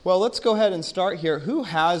Well, let's go ahead and start here. Who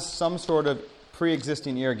has some sort of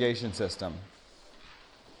pre-existing irrigation system?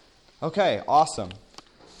 Okay, awesome.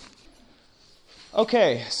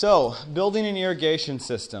 Okay, so building an irrigation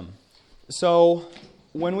system. So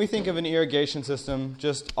when we think of an irrigation system,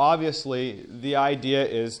 just obviously the idea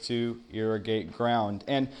is to irrigate ground.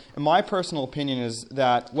 And my personal opinion is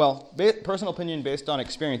that, personal opinion based on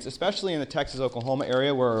experience, especially in the Texas-Oklahoma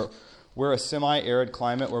area where we're a semi-arid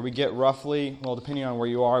climate where we get roughly, well, depending on where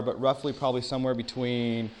you are, but roughly probably somewhere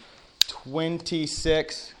between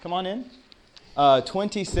 26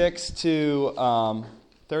 to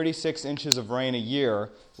 36 inches of rain a year.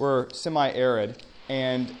 We're semi-arid,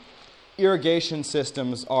 and irrigation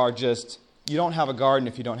systems are just, you don't have a garden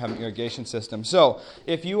if you don't have an irrigation system. So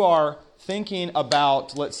if you are thinking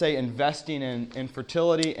about, let's say, investing in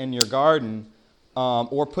fertility in your garden,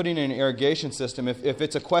 or putting in an irrigation system, if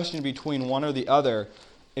it's a question between one or the other,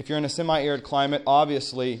 if you're in a semi-arid climate,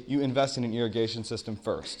 obviously you invest in an irrigation system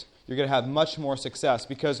first. You're going to have much more success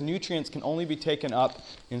because nutrients can only be taken up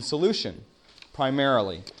in solution,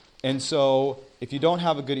 primarily. And so if you don't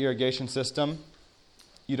have a good irrigation system,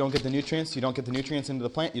 you don't get the nutrients. You don't get the nutrients into the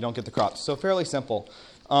plant. You don't get the crops. So fairly simple.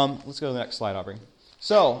 Let's go to the next slide, Aubrey.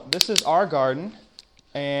 So this is our garden.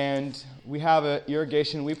 And we have an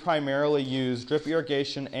irrigation. We primarily use drip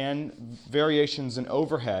irrigation and variations in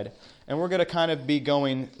overhead. And we're going to kind of be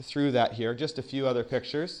going through that here. Just a few other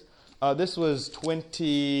pictures. This was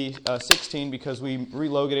 2016 because we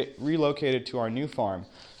relocated to our new farm.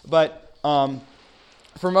 But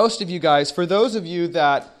for most of you guys, for those of you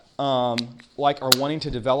that are wanting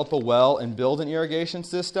to develop a well and build an irrigation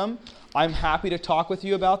system, I'm happy to talk with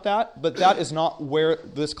you about that, but that is not where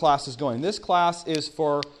this class is going. This class is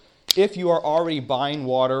for if you are already buying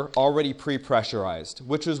water, already pre-pressurized,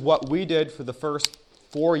 which is what we did for the first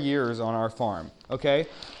 4 years on our farm. Okay?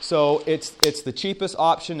 So it's the cheapest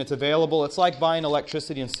option. It's available. It's like buying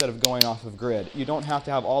electricity instead of going off of grid. You don't have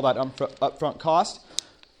to have all that upfront cost.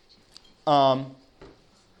 Come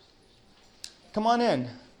on in.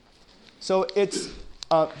 So it's...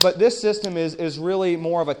 but this system is really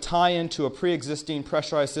more of a tie-in to a pre-existing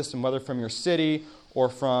pressurized system, whether from your city or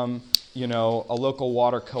from, a local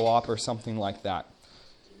water co-op or something like that.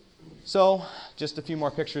 So just a few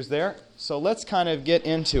more pictures there. So let's kind of get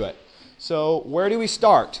into it. So where do we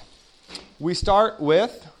start? We start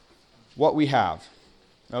with what we have,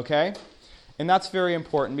 okay? And that's very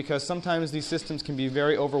important because sometimes these systems can be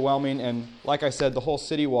very overwhelming, and like I said, the whole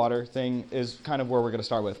city water thing is kind of where we're going to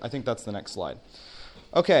start with. I think that's the next slide.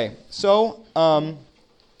 Okay, so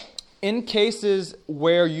in cases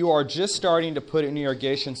where you are just starting to put an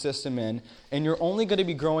irrigation system in and you're only going to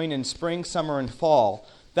be growing in spring, summer, and fall,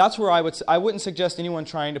 that's where I wouldn't suggest anyone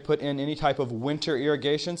trying to put in any type of winter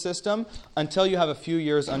irrigation system until you have a few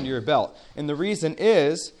years under your belt. And the reason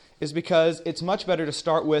is because it's much better to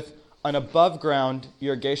start with an above-ground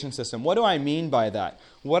irrigation system. What do I mean by that?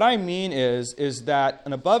 What I mean is that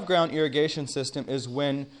an above-ground irrigation system is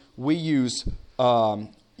when we use...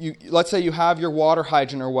 let's say you have your water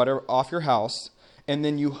hydrant or whatever off your house, and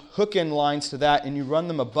then you hook in lines to that and you run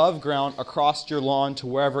them above ground across your lawn to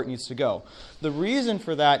wherever it needs to go. The reason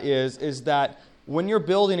for that is that when you're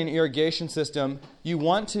building an irrigation system, you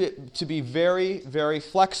want to be very, very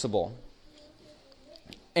flexible.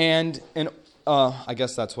 And I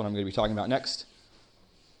guess that's what I'm going to be talking about next.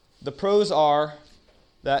 The pros are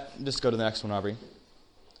that, just go to the next one, Aubrey.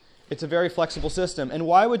 It's a very flexible system. And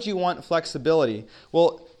why would you want flexibility?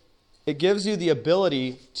 Well, it gives you the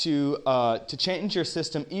ability to change your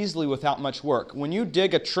system easily without much work. When you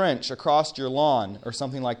dig a trench across your lawn or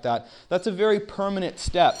something like that, that's a very permanent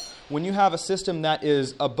step. When you have a system that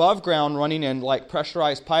is above ground running in like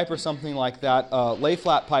pressurized pipe or something like that, lay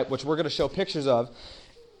flat pipe, which we're going to show pictures of,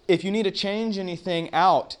 if you need to change anything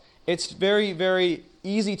out, it's very, very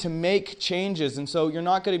easy to make changes, and so you're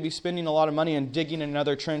not going to be spending a lot of money and digging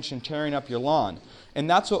another trench and tearing up your lawn. And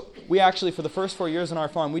that's what we actually, for the first 4 years on our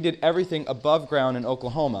farm, we did everything above ground in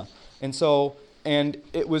Oklahoma. And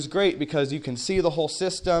it was great because you can see the whole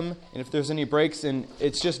system, and if there's any breaks, and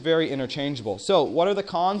it's just very interchangeable. So what are the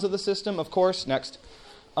cons of the system? Of course, next.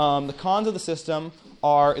 The cons of the system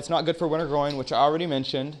are it's not good for winter growing, which I already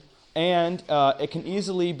mentioned, and it can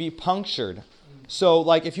easily be punctured. So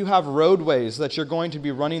like if you have roadways that you're going to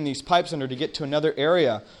be running these pipes under to get to another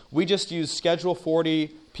area, we just used Schedule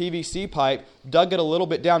 40 PVC pipe, dug it a little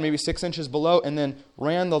bit down, maybe 6 inches below, and then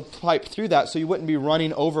ran the pipe through that so you wouldn't be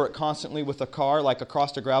running over it constantly with a car like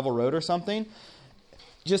across a gravel road or something.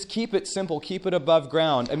 Just keep it simple, keep it above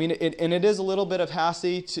ground. I mean, it is a little bit of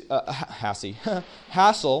hassle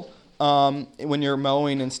when you're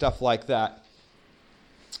mowing and stuff like that.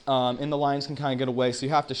 and the lines can kind of get away, so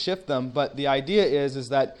you have to shift them. But the idea is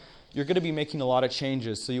that you're going to be making a lot of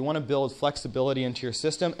changes, so you want to build flexibility into your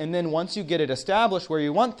system. And then once you get it established where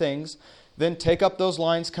you want things, then take up those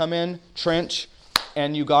lines, come in, trench,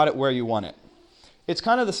 and you got it where you want it. It's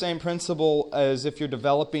kind of the same principle as if you're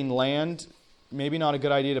developing land. Maybe not a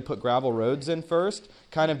good idea to put gravel roads in first.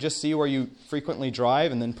 Kind of just see where you frequently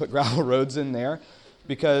drive and then put gravel roads in there.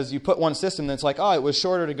 Because you put one system that's like, oh, it was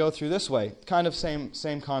shorter to go through this way. Kind of same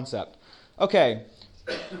concept. Okay,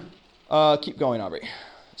 keep going, Aubrey.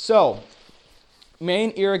 So,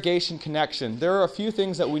 main irrigation connection. There are a few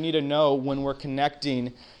things that we need to know when we're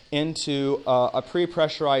connecting into a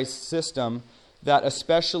pre-pressurized system that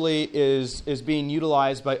especially is being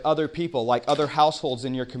utilized by other people, like other households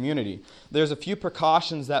in your community. There's a few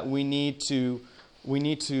precautions that we need to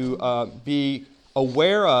be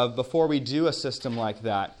aware of before we do a system like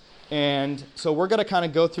that. And so we're going to kind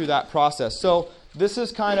of go through that process. So this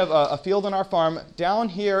is kind of a field on our farm. Down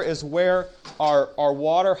here is where our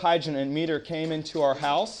water hydrant and meter came into our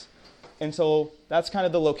house. And so that's kind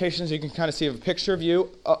of the locations. You can kind of see a picture view.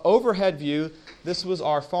 Overhead view, this was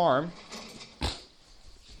our farm.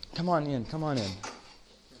 Come on in.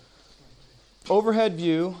 Overhead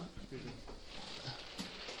view.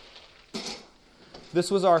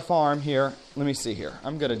 This was our farm here. Let me see here.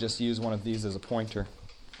 I'm going to just use one of these as a pointer.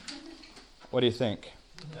 What do you think?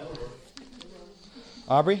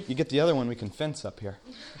 Aubrey, you get the other one, we can fence up here.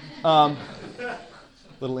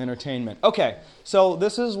 Little entertainment. Okay, so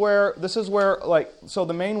this is where so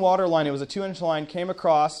the main water line, it was a 2-inch line, came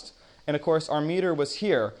across, and of course our meter was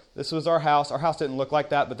here. This was our house. Our house didn't look like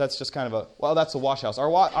that, but that's just kind of that's a wash house.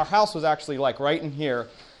 Our house was actually like right in here.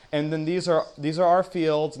 And then these are our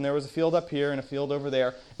fields, and there was a field up here and a field over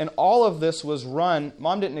there. And all of this was run.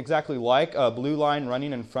 Mom didn't exactly like a blue line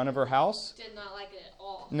running in front of her house. Did not like it at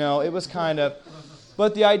all. No, it was kind of.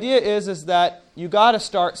 But the idea is that you got to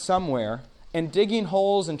start somewhere, and digging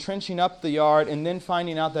holes and trenching up the yard and then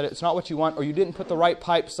finding out that it's not what you want, or you didn't put the right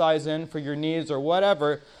pipe size in for your needs or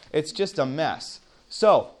whatever, it's just a mess.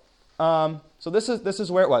 So this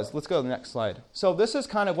is where it was. Let's go to the next slide. So this is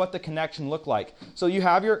kind of what the connection looked like. So you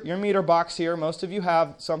have your meter box here. Most of you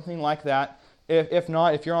have something like that. If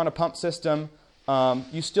not, if you're on a pump system,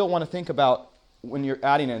 you still want to think about when you're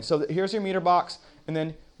adding in. So here's your meter box, and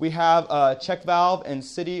then we have a check valve and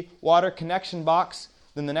city water connection box.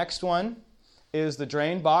 Then the next one is the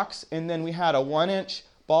drain box, and then we had a 1-inch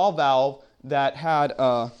ball valve that had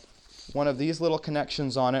one of these little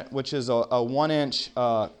connections on it, which is a 1-inch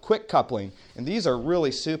quick coupling. And these are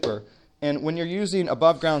really super. And when you're using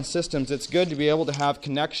above ground systems, it's good to be able to have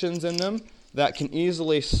connections in them that can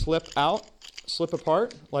easily slip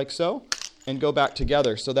apart, like so, and go back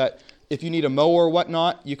together, so that if you need a mower or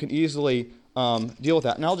whatnot, you can easily deal with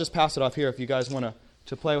that. And I'll just pass it off here if you guys want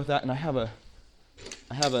to play with that. And I have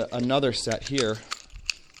another set here.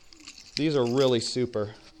 These are really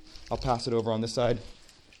super. I'll pass it over on this side.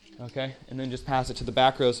 Okay, and then just pass it to the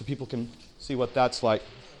back row so people can see what that's like.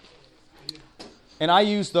 And I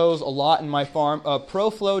use those a lot in my farm.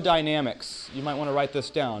 ProFlow Dynamics, you might want to write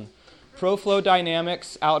this down. ProFlow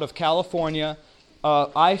Dynamics out of California.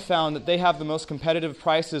 I found that they have the most competitive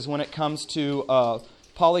prices when it comes to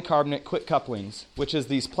polycarbonate quick couplings, which is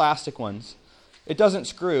these plastic ones. It doesn't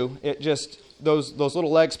screw. It just, those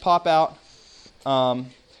little legs pop out.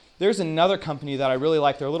 There's another company that I really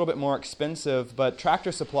like. They're a little bit more expensive, but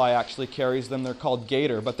Tractor Supply actually carries them. They're called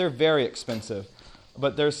Gator, but they're very expensive.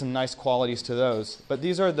 But there's some nice qualities to those. But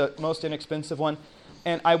these are the most inexpensive one.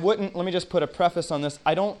 And I wouldn't, let me just put a preface on this.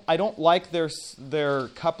 I don't like their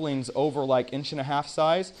couplings over like 1.5-inch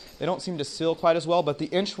size. They don't seem to seal quite as well, but the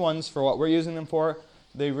inch ones, for what we're using them for,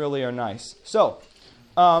 they really are nice. So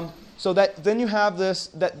that then you have this,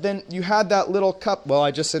 that then you had that little cup. Well,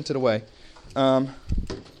 I just sent it away.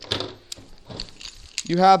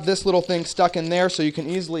 You have this little thing stuck in there, so you can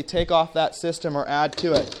easily take off that system or add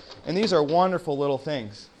to it. And these are wonderful little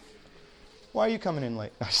things. Why are you coming in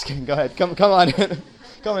late? No, just kidding. Go ahead. Come on in.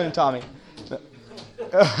 Come in, Tommy.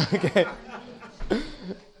 Okay.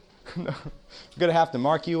 No. I'm going to have to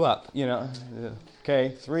mark you up, Okay,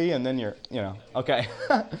 3, and then you're, Okay.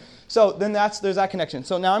 So then there's that connection.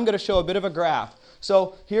 So now I'm going to show a bit of a graph.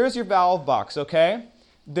 So here's your valve box, okay?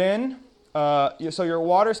 Then, so your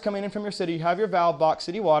water's coming in from your city. You have your valve box,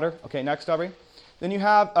 city water. Okay, next, Aubrey. Then you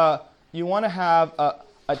have, you want to have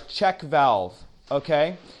a check valve,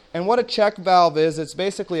 okay? And what a check valve is, it's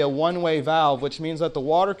basically a one-way valve, which means that the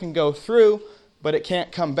water can go through, but it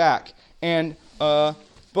can't come back. And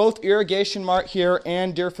both Irrigation Mart here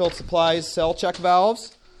and Deerfield Supplies sell check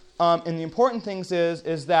valves. And the important things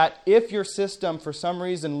is that if your system for some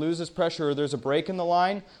reason loses pressure or there's a break in the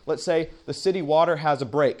line, let's say the city water has a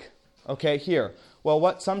break, okay, here. Well,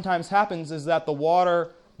 what sometimes happens is that the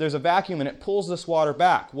water, there's a vacuum and it pulls this water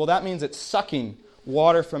back. Well, that means it's sucking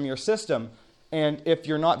water from your system. And if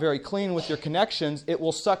you're not very clean with your connections, it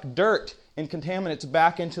will suck dirt and contaminants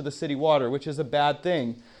back into the city water, which is a bad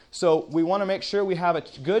thing. So we want to make sure we have a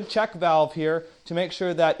good check valve here to make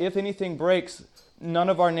sure that if anything breaks, none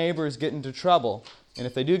of our neighbors get into trouble. And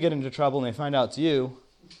if they do get into trouble and they find out it's you,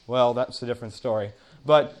 well, that's a different story.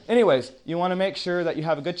 But anyways, you want to make sure that you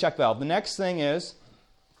have a good check valve. The next thing is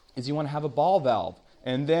you want to have a ball valve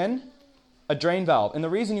and then a drain valve. And the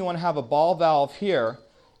reason you want to have a ball valve here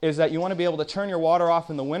is that you want to be able to turn your water off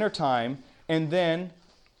in the wintertime and then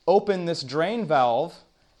open this drain valve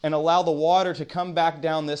and allow the water to come back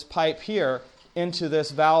down this pipe here into this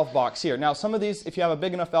valve box here. Now, some of these, if you have a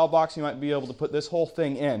big enough valve box, you might be able to put this whole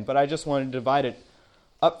thing in, but I just wanted to divide it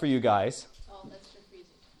up for you guys. Oh, that's for freezing.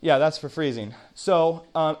 Yeah, that's for freezing. So,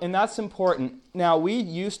 and that's important. Now, we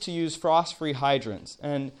used to use frost-free hydrants,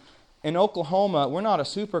 and in Oklahoma, we're not a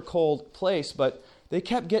super cold place, but they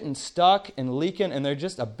kept getting stuck and leaking, and they're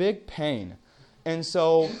just a big pain. And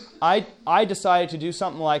so I decided to do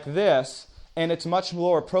something like this, and it's much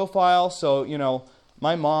lower profile. So, you know,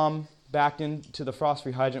 my mom backed into the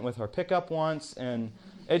frost-free hydrant with her pickup once, and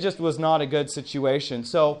it just was not a good situation.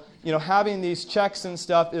 So, you know, having these checks and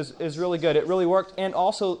stuff is really good. It really worked. And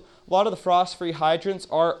also, a lot of the frost-free hydrants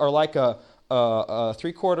are like a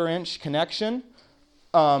 3/4 inch connection.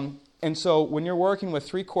 And so when you're working with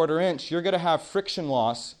 3/4 inch, you're going to have friction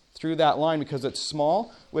loss through that line because it's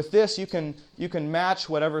small. With this, you can match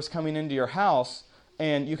whatever's coming into your house,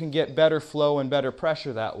 and you can get better flow and better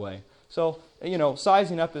pressure that way. So, you know,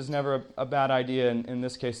 sizing up is never a bad idea in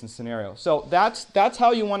this case and scenario. So that's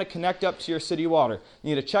how you want to connect up to your city water. You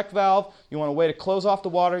need a check valve, you want a way to close off the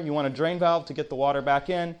water, you want a drain valve to get the water back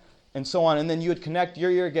in, and so on. And then you would connect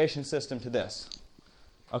your irrigation system to this.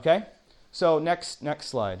 Okay? So next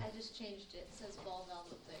slide. I just changed it. It says ball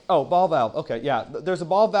valve up there. Oh, ball valve. Okay, yeah. There's a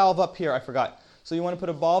ball valve up here. I forgot. So you want to put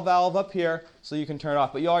a ball valve up here so you can turn it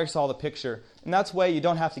off. But you already saw the picture. And that's way you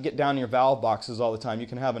don't have to get down your valve boxes all the time. You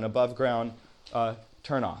can have an above ground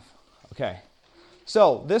turn off. Okay.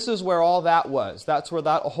 So this is where all that was. That's where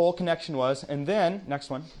that whole connection was. And then, next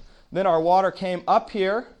one, then our water came up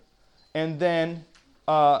here. And then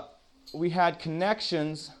we had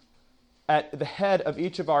connections at the head of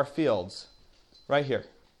each of our fields, right here,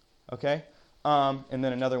 okay? And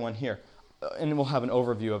then another one here. And we'll have an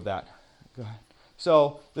overview of that. Go ahead.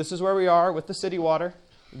 So this is where we are with the city water.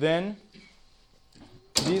 Then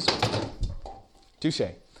these,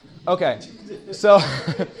 touche. Okay, so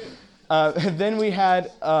then we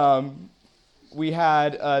had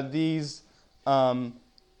these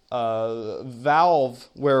valve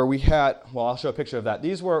where we had, well, I'll show a picture of that.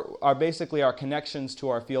 These are basically our connections to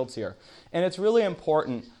our fields here. And it's really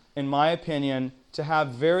important, in my opinion, to have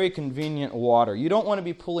very convenient water. You don't want to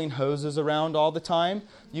be pulling hoses around all the time.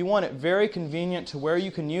 You want it very convenient to where you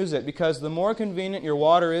can use it, because the more convenient your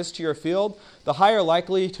water is to your field, the higher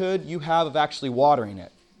likelihood you have of actually watering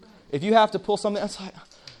it. If you have to pull something, it's like,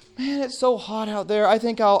 man, it's so hot out there. I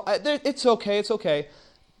think it's okay.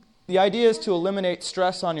 The idea is to eliminate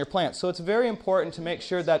stress on your plants. So it's very important to make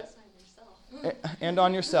sure that, and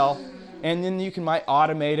on yourself, and then you might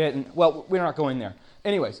automate it. And well, we're not going there.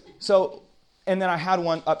 Anyways, so, and then I had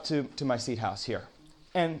one up to my seed house here.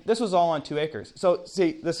 And this was all on 2 acres. So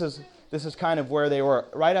see, this is kind of where they were,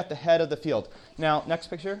 right at the head of the field. Now, next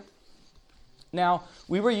picture. Now,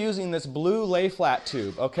 we were using this blue lay flat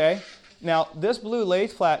tube, okay? Now, this blue lay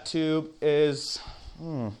flat tube is,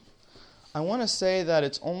 I want to say that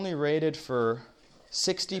it's only rated for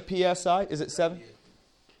 60 psi. Is it 7?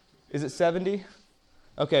 Is it 70?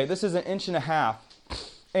 Okay, this is 1.5 inches.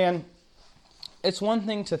 And it's one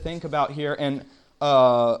thing to think about here. And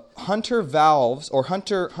Hunter Valves, or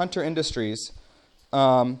Hunter Industries,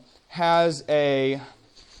 has a,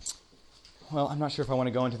 well, I'm not sure if I want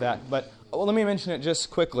to go into that, but let me mention it just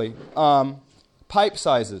quickly. Pipe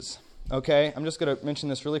sizes, okay? I'm just going to mention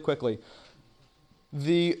this really quickly.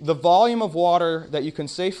 The volume of water that you can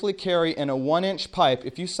safely carry in a 1-inch pipe,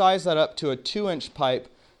 if you size that up to a 2-inch pipe,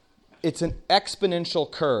 it's an exponential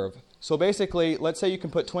curve. So basically, let's say you can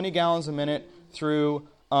put 20 gallons a minute through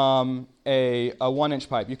a 1-inch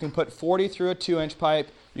pipe. You can put 40 through a 2-inch pipe.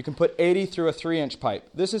 You can put 80 through a 3-inch pipe.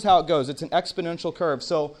 This is how it goes. It's an exponential curve.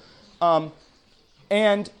 So,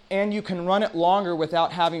 and you can run it longer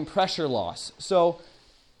without having pressure loss. So,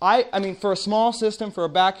 I mean, for a small system, for a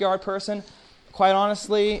backyard person, quite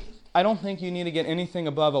honestly, I don't think you need to get anything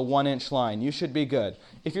above a 1-inch line. You should be good.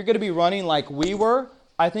 If you're going to be running like we were,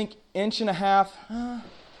 I think inch and a half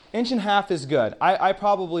is good. I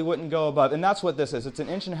probably wouldn't go above, and that's what this is. It's an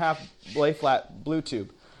 1.5 inch lay flat blue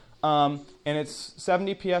tube, and it's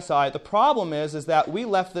 70 psi. The problem is that we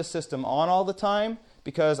left this system on all the time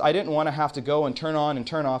because I didn't want to have to go and turn on and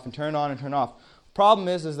turn off and turn on and turn off. Problem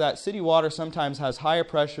is that city water sometimes has higher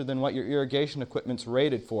pressure than what your irrigation equipment's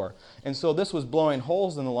rated for. And so this was blowing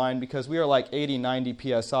holes in the line because we are like 80,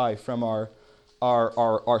 90 psi from our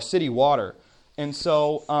city water. And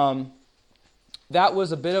so that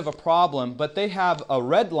was a bit of a problem, but they have a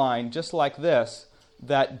red line just like this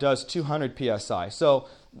that does 200 psi. So,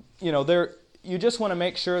 you just want to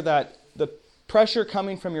make sure that the pressure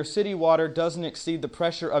coming from your city water doesn't exceed the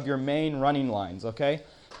pressure of your main running lines, okay?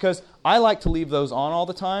 Because I like to leave those on all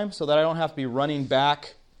the time so that I don't have to be running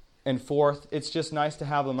back and forth. It's just nice to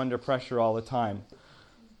have them under pressure all the time.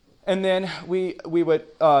 And then we would,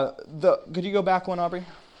 could you go back one, Aubrey?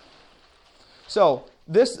 So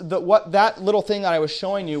that little thing that I was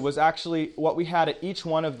showing you was actually what we had at each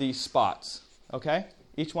one of these spots, okay?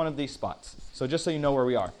 Each one of these spots. So just so you know where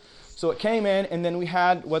we are. So it came in, and then we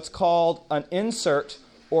had what's called an insert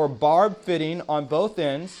or barb fitting on both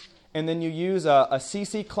ends. And then you use a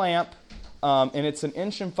CC clamp, and it's an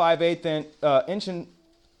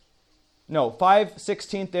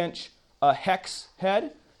 5/16 inch hex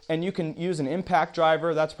head, and you can use an impact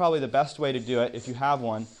driver. That's probably the best way to do it if you have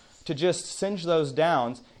one, to just singe those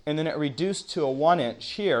down, and then it reduced to a 1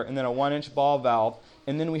 inch here, and then a 1 inch ball valve,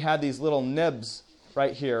 and then we had these little nibs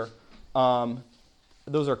right here.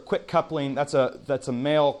 Those are quick coupling. That's a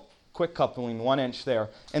male quick coupling, 1 inch there.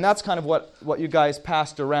 And that's kind of what you guys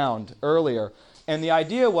passed around earlier. And the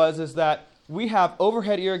idea is that we have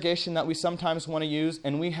overhead irrigation that we sometimes want to use,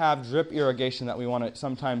 and we have drip irrigation that we want to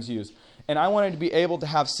sometimes use. And I wanted to be able to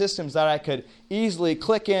have systems that I could easily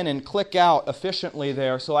click in and click out efficiently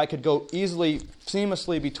there, so I could go easily,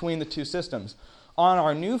 seamlessly between the two systems. On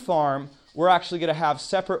our new farm, we're actually going to have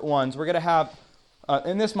separate ones. We're going to have,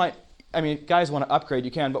 and this might, guys want to upgrade,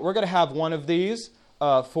 you can, but we're going to have one of these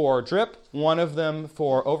for drip, one of them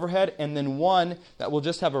for overhead, and then one that will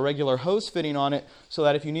just have a regular hose fitting on it, so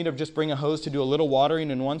that if you need to just bring a hose to do a little watering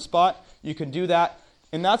in one spot, you can do that.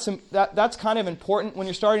 And that's kind of important. When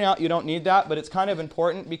you're starting out, you don't need that, but it's kind of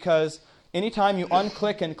important because anytime you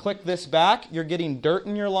unclick and click this back, you're getting dirt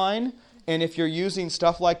in your line. And if you're using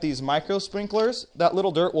stuff like these micro sprinklers, that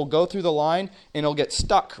little dirt will go through the line and it'll get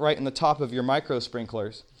stuck right in the top of your micro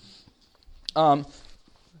sprinklers.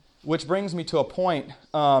 Which brings me to a point,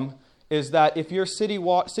 is that if your city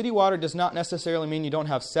water does not necessarily mean you don't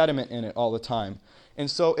have sediment in it all the time.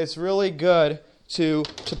 And so it's really good to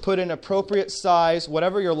put an appropriate size,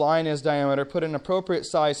 whatever your line is diameter, put an appropriate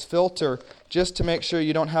size filter just to make sure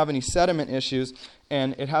you don't have any sediment issues.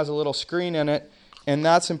 And it has a little screen in it, and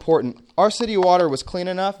that's important. Our city water was clean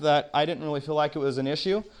enough that I didn't really feel like it was an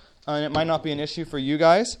issue. And it might not be an issue for you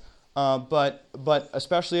guys. But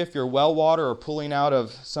especially if you're well water or pulling out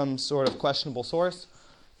of some sort of questionable source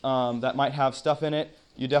that might have stuff in it,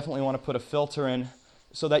 you definitely want to put a filter in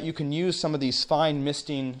so that you can use some of these fine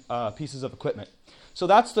misting pieces of equipment. So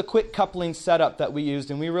that's the quick coupling setup that we used,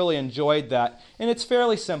 and we really enjoyed that. And it's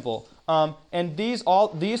fairly simple. And these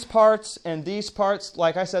parts and these parts,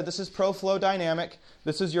 like I said, this is ProFlow Dynamic.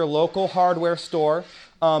 This is your local hardware store.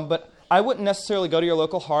 But I wouldn't necessarily go to your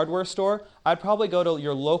local hardware store. I'd probably go to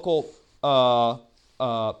your local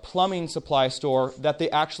plumbing supply store that they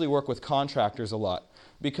actually work with contractors a lot,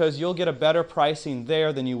 because you'll get a better pricing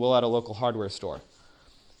there than you will at a local hardware store.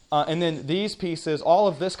 And then these pieces, all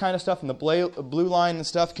of this kind of stuff and the blue line and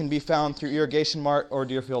stuff can be found through Irrigation Mart or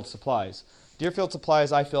Deerfield Supplies. Deerfield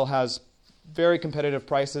Supplies, I feel, has very competitive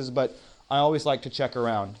prices, but I always like to check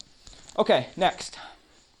around. Okay, next.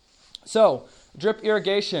 So, drip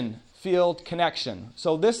irrigation field connection.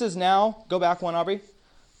 So this is now, go back one, Aubrey.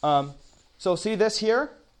 So see this here?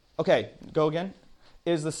 Okay, go again.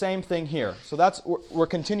 Is the same thing here. So that's, we're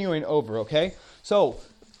continuing over, okay? So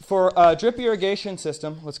for a drip irrigation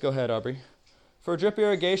system, let's go ahead, Aubrey. For a drip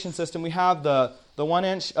irrigation system, we have the 1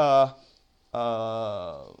 inch,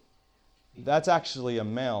 that's actually a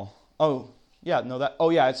male.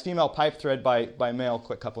 It's female pipe thread by male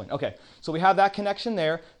quick coupling. Okay, so we have that connection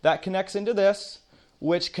there. That connects into this,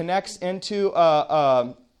 which connects into,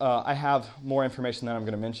 I have more information that I'm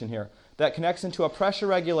going to mention here. That connects into a pressure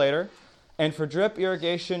regulator. And for drip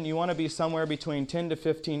irrigation, you want to be somewhere between 10 to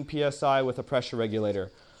 15 psi with a pressure regulator.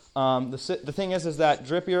 The thing is that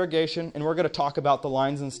drip irrigation, and we're going to talk about the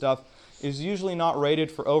lines and stuff, is usually not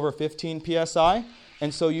rated for over 15 psi.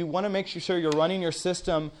 And so you want to make sure you're running your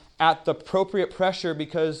system at the appropriate pressure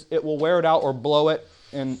because it will wear it out or blow it,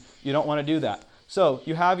 and you don't want to do that. So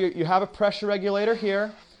you have a pressure regulator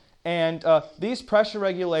here, and these pressure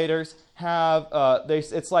regulators have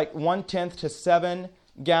it's like 1/10 to 7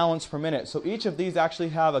 gallons per minute. So each of these actually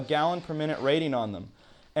have a gallon per minute rating on them.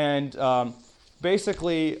 And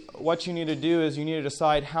basically, what you need to do is you need to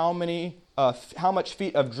decide how much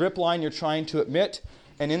feet of drip line you're trying to emit.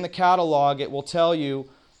 And in the catalog, it will tell you,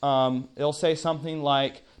 it'll say something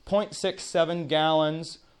like 0.67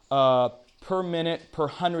 gallons per minute per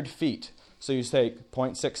 100 feet. So you say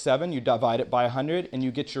 0.67, you divide it by 100, and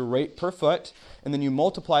you get your rate per foot. And then you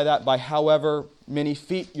multiply that by however many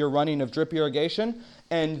feet you're running of drip irrigation.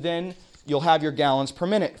 And then you'll have your gallons per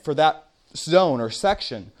minute for that zone or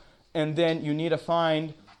section. And then you need to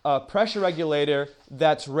find a pressure regulator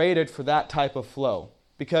that's rated for that type of flow.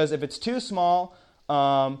 Because if it's too small,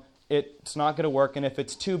 it's not going to work. And if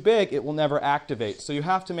it's too big, it will never activate. So you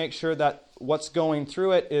have to make sure that what's going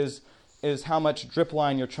through it is how much drip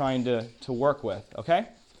line you're trying to work with, okay?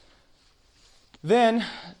 Then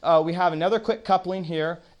we have another quick coupling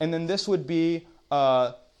here, and then this would be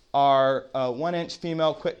our 1-inch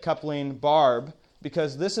female quick coupling barb,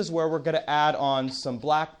 because this is where we're going to add on some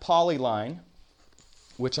black poly line,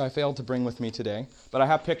 which I failed to bring with me today, but I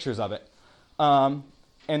have pictures of it.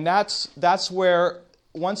 And that's where,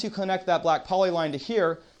 once you connect that black poly line to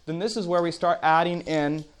here, then this is where we start adding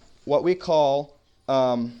in what we call,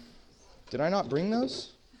 did I not bring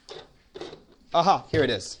those? Aha, here it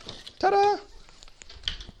is. Ta-da!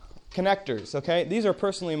 Connectors, okay? These are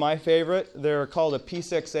personally my favorite. They're called a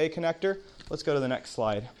P6A connector. Let's go to the next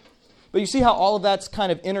slide. But you see how all of that's kind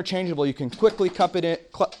of interchangeable. You can quickly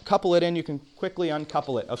couple it in. You can quickly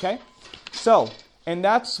uncouple it, okay? So, and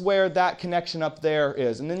that's where that connection up there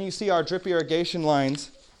is. And then you see our drip irrigation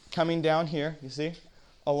lines coming down here, you see,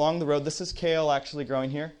 along the road. This is kale actually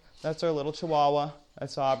growing here. That's our little Chihuahua.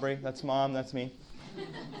 That's Aubrey. That's Mom. That's me.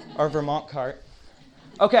 Our Vermont cart.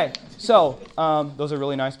 Okay, so those are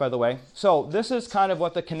really nice, by the way. So this is kind of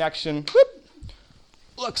what the connection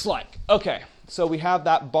looks like. Okay, so we have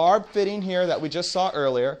that barb fitting here that we just saw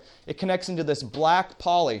earlier. It connects into this black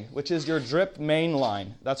poly, which is your drip main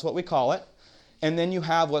line. That's what we call it. And then you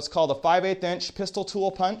have what's called a 5/8" pistol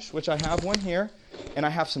tool punch, which I have one here. And I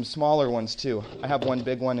have some smaller ones too. I have one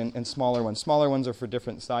big one and smaller ones. Smaller ones are for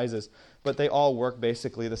different sizes, but they all work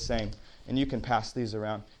basically the same. And you can pass these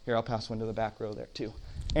around. Here, I'll pass one to the back row there too.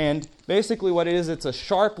 And basically what it is, it's a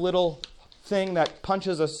sharp little thing that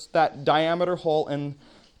punches that diameter hole in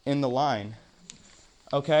the line.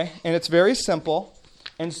 Okay? And it's very simple.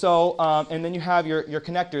 And so, and then you have your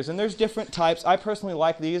connectors. And there's different types. I personally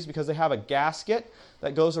like these because they have a gasket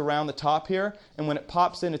that goes around the top here. And when it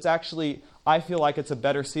pops in, it's actually, I feel like it's a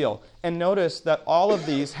better seal. And notice that all of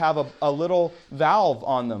these have a little valve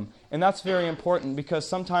on them. And that's very important because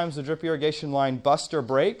sometimes the drip irrigation line busts or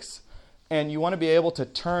breaks. And you want to be able to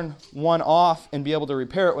turn one off and be able to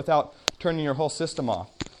repair it without turning your whole system off.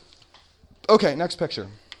 Okay, next picture.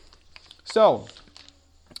 So,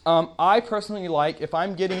 I personally like, if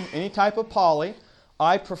I'm getting any type of poly,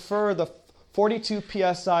 I prefer the 42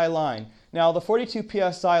 PSI line. Now, the 42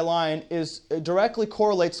 PSI line directly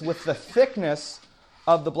correlates with the thickness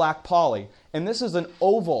of the black poly. And this is an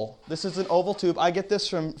oval. This is an oval tube. I get this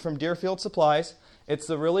from Deerfield Supplies. It's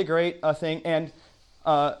a really great thing. And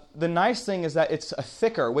the nice thing is that it's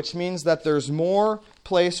thicker, which means that there's more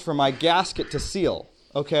place for my gasket to seal,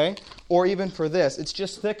 okay? Or even for this. It's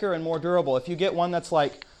just thicker and more durable. If you get one that's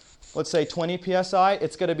like, let's say 20 PSI,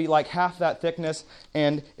 it's going to be like half that thickness,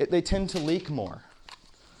 and they tend to leak more.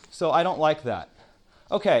 So I don't like that.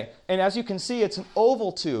 Okay, and as you can see, it's an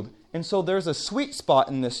oval tube, and so there's a sweet spot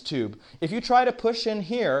in this tube. If you try to push in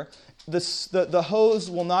here, the hose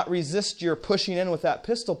will not resist your pushing in with that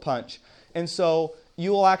pistol punch, and so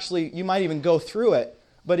you might even go through it.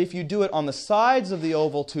 But if you do it on the sides of the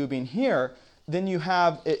oval tubing here, then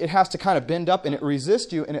it has to kind of bend up and it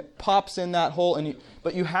resists you and it pops in that hole.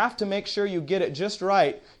 But you have to make sure you get it just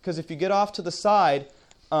right, because if you get off to the side,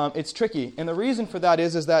 it's tricky. And the reason for that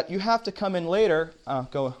is that you have to come in later.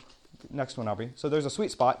 Go next one, Aubrey. So there's a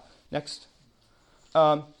sweet spot. Next.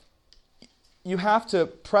 You have to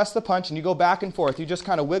press the punch and you go back and forth. You just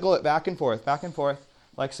kind of wiggle it back and forth,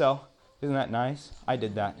 like so. Isn't that nice? I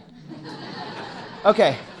did that.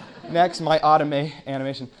 Okay, next, my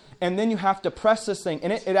animation. And then you have to press this thing,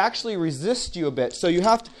 and it actually resists you a bit. So you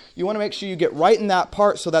want to make sure you get right in that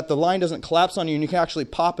part so that the line doesn't collapse on you and you can actually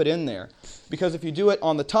pop it in there. Because if you do it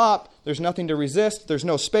on the top, there's nothing to resist, there's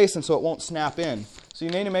no space, and so it won't snap in. So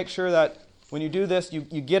you need to make sure that when you do this, you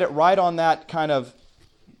get it right on that kind of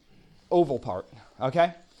oval part.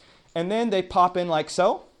 okay? And then they pop in like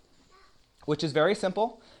so, which is very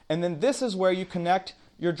simple. And then this is where you connect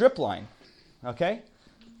your drip line, okay?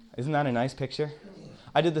 Isn't that a nice picture?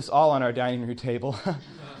 I did this all on our dining room table.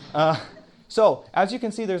 So as you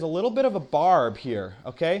can see, there's a little bit of a barb here,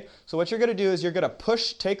 okay? So what you're going to do is you're going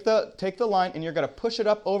to take the line, and you're going to push it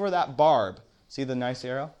up over that barb. See the nice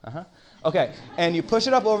arrow? Okay, and you push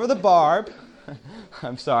it up over the barb.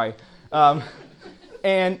 I'm sorry.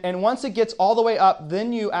 And once it gets all the way up,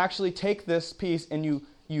 then you actually take this piece and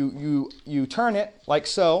you turn it like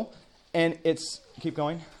so, and keep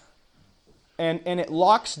going. And it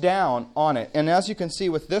locks down on it. And as you can see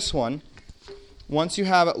with this one, once you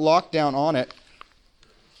have it locked down on it,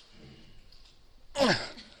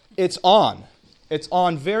 it's on. It's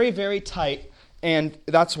on very, very tight, and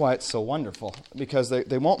that's why it's so wonderful, because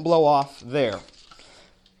they won't blow off there.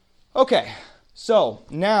 Okay, so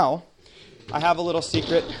now I have a little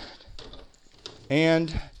secret,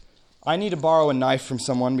 and I need to borrow a knife from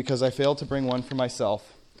someone because I failed to bring one for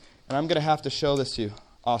myself. And I'm going to have to show this to you.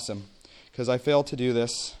 Awesome. Because I failed to do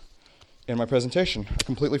this in my presentation. I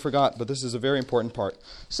completely forgot, but this is a very important part.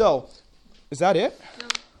 So, is that it? No,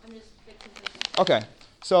 I'm just fixing things. Okay,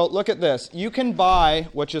 so look at this. You can buy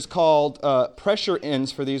what is called pressure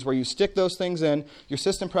ends for these, where you stick those things in, your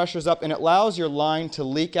system pressures up, and it allows your line to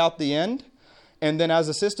leak out the end. And then as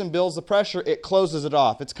the system builds the pressure, it closes it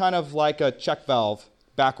off. It's kind of like a check valve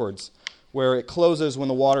backwards, where it closes when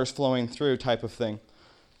the water is flowing through type of thing.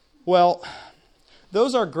 Well,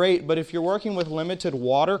 those are great, but if you're working with limited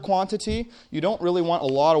water quantity, you don't really want a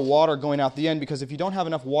lot of water going out the end, because if you don't have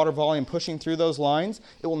enough water volume pushing through those lines,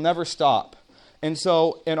 it will never stop. And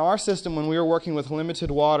so in our system, when we were working with limited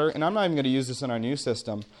water, and I'm not even going to use this in our new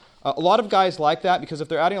system, a lot of guys like that, because if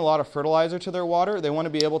they're adding a lot of fertilizer to their water, they want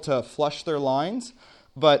to be able to flush their lines.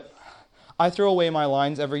 But I throw away my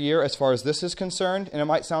lines every year as far as this is concerned, and it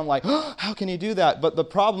might sound like, oh, how can you do that? But the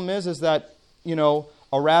problem is that,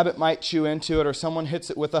 a rabbit might chew into it, or someone hits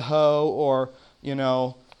it with a hoe, or,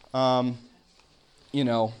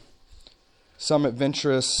 some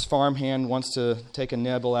adventurous farmhand wants to take a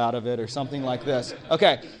nibble out of it, or something like this.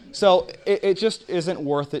 Okay, so it just isn't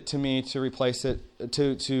worth it to me to replace it,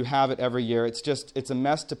 to have it every year. It's a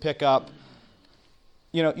mess to pick up.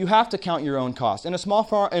 You have to count your own cost. In a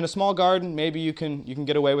small garden, maybe you can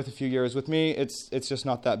get away with a few years. With me, it's just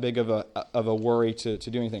not that big of a worry to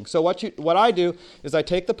do anything. So what I do is I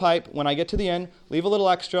take the pipe when I get to the end, leave a little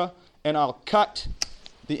extra, and I'll cut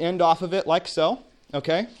the end off of it like so.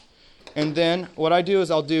 Okay, and then what I do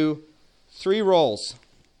is I'll do 3 rolls.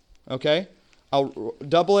 Okay, I'll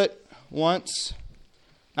double it once.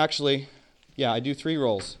 Actually, yeah, I do 3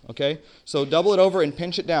 rolls. Okay, so double it over and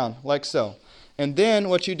pinch it down like so. And then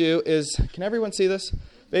what you do is, can everyone see this?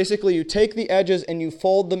 Basically, you take the edges and you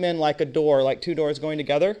fold them in like a door, like 2 doors going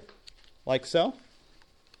together, like so.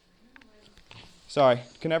 Sorry,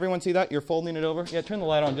 can everyone see that? You're folding it over? Yeah, turn the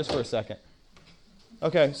light on just for a second.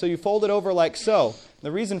 Okay, so you fold it over like so.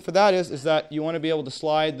 The reason for that is that you want to be able to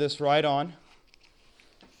slide this right on,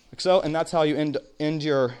 like so, and that's how you end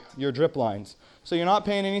your drip lines. So you're not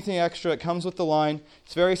paying anything extra. It comes with the line.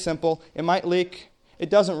 It's very simple. It might leak. It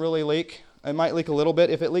doesn't really leak. It might leak a little bit.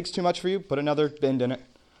 If it leaks too much for you, put another bend in it.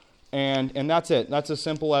 And that's it. That's as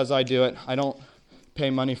simple as I do it. I don't pay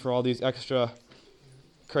money for all these extra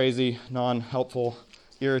crazy, non-helpful,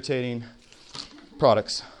 irritating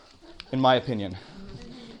products, in my opinion.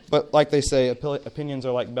 But like they say, opinions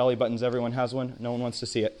are like belly buttons. Everyone has one. No one wants to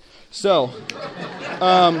see it. So,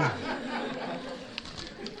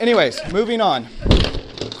 anyways, moving on.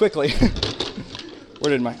 Quickly.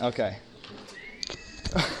 Okay.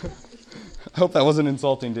 I hope that wasn't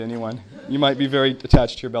insulting to anyone. You might be very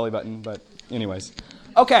attached to your belly button, but anyways.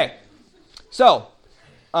 Okay, so,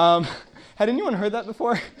 had anyone heard that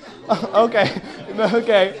before? Okay.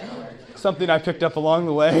 Something I picked up along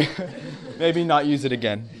the way. Maybe not use it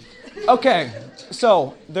again. Okay,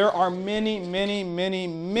 so there are many, many, many,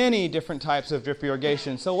 many different types of drip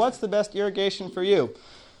irrigation. So what's the best irrigation for you?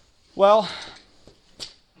 Well,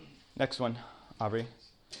 next one, Aubrey.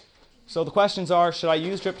 So the questions are, should I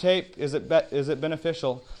use drip tape? Is it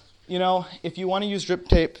beneficial? If you want to use drip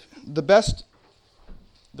tape, the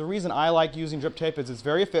reason I like using drip tape is it's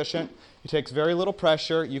very efficient. It takes very little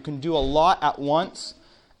pressure. You can do a lot at once.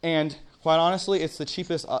 And quite honestly, it's the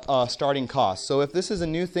cheapest starting cost. So if this is a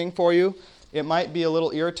new thing for you, it might be a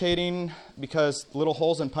little irritating because little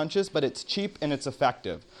holes and punches, but it's cheap and it's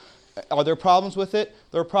effective. Are there problems with it?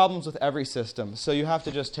 There are problems with every system, so you have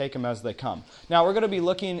to just take them as they come. Now, we're going to be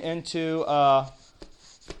looking into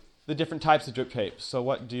the different types of drip tape. So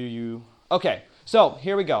what do you... Okay, so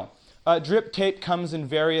here we go. Drip tape comes in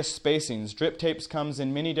various spacings. Drip tapes comes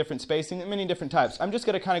in many different spacing and many different types. I'm just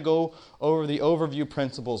going to kind of go over the overview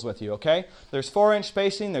principles with you, okay? There's 4-inch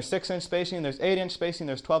spacing, there's 6-inch spacing, there's 8-inch spacing,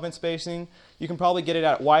 there's 12-inch spacing. You can probably get it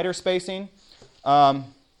at wider spacing, but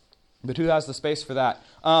who has the space for that?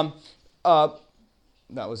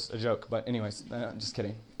 That was a joke, but anyways, just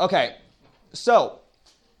kidding. Okay, so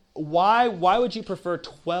why would you prefer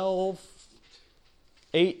 12,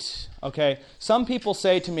 8? Okay, some people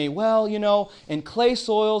say to me, well, in clay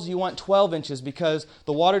soils you want 12 inches because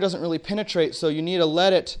the water doesn't really penetrate, so you need to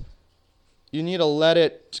let it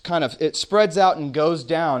kind of, it spreads out and goes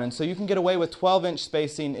down, and so you can get away with 12-inch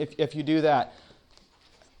spacing if you do that.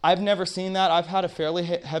 I've never seen that. I've had a fairly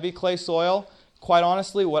heavy clay soil. Quite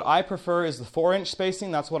honestly, what I prefer is the 4-inch spacing.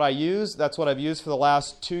 That's what I use. That's what I've used for the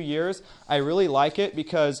last 2 years. I really like it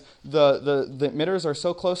because the emitters are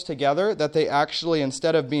so close together that they actually,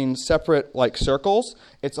 instead of being separate like circles,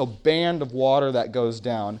 it's a band of water that goes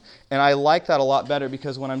down. And I like that a lot better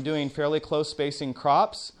because when I'm doing fairly close spacing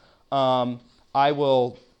crops, I'll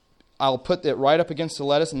put it right up against the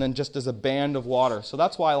lettuce and then just as a band of water. So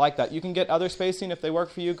that's why I like that. You can get other spacing if they work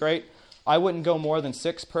for you, great. I wouldn't go more than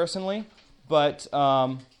 6 personally. But,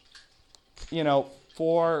 I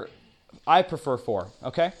prefer 4,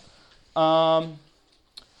 okay? Row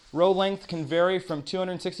length can vary from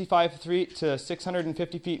 265 feet to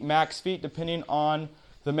 650 feet max feet, depending on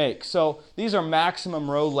the make. So these are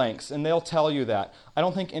maximum row lengths, and they'll tell you that. I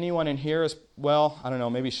don't think anyone in here is, well, I don't know,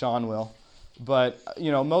 maybe Sean will. But,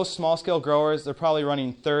 most small-scale growers, they're probably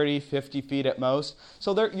running 30, 50 feet at most.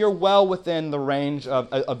 So you're well within the range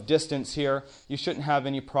of distance here. You shouldn't have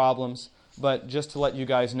any problems. But just to let you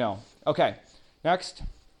guys know. Okay, next.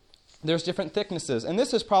 There's different thicknesses. And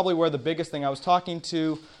this is probably where the biggest thing. I was talking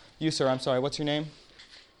to you, sir. I'm sorry, what's your name?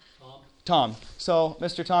 Tom. So,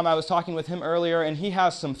 Mr. Tom, I was talking with him earlier, and he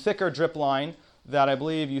has some thicker drip line that I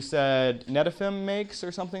believe you said Netafim makes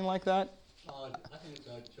or something like that? I think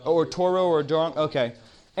so. Or Toro or Durham? Okay.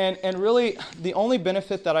 And really, the only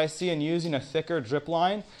benefit that I see in using a thicker drip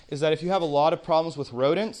line is that if you have a lot of problems with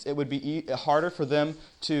rodents, it would be harder for them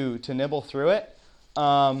to nibble through it.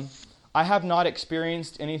 I have not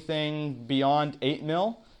experienced anything beyond 8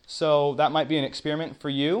 mil, so that might be an experiment for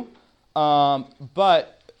you.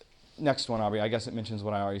 But next one, Aubrey, I guess it mentions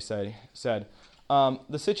what I already said.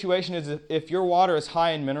 The situation is if your water is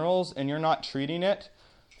high in minerals and you're not treating it,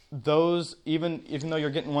 those, even though you're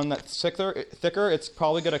getting one that's thicker, it's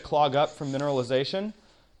probably going to clog up from mineralization.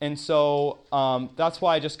 And so that's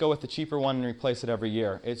why I just go with the cheaper one and replace it every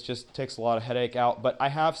year. It just takes a lot of headache out. But I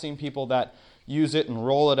have seen people that use it and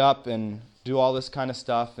roll it up and do all this kind of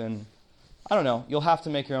stuff. And I don't know. You'll have to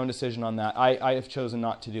make your own decision on that. I have chosen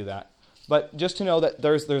not to do that. But just to know that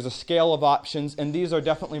there's a scale of options, and these are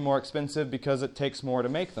definitely more expensive because it takes more to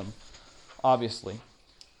make them, obviously.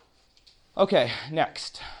 Okay,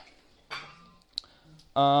 next.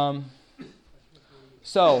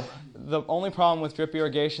 So the only problem with drip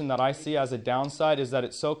irrigation that I see as a downside is that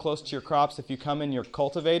it's so close to your crops. If you come in, you're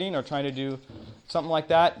cultivating or trying to do something like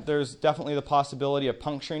that, there's definitely the possibility of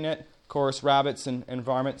puncturing it. Of course, rabbits and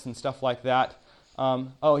varmints and stuff like that.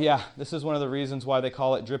 This is one of the reasons why they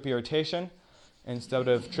call it drip irritation instead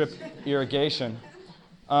of drip irrigation.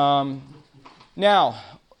 Now,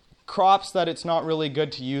 crops that it's not really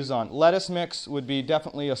good to use on. Lettuce mix would be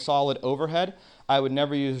definitely a solid overhead. I would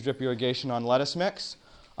never use drip irrigation on lettuce mix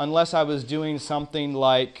unless I was doing something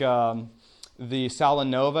like the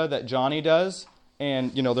Salanova that Johnny does.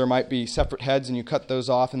 And, there might be separate heads and you cut those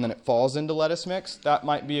off and then it falls into lettuce mix. That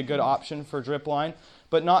might be a good option for drip line.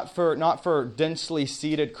 But not for densely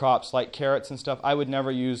seeded crops like carrots and stuff. I would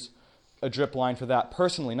never use a drip line for that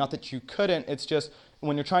personally. Not that you couldn't. It's just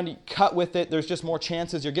when you're trying to cut with it, there's just more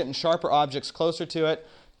chances. You're getting sharper objects closer to it.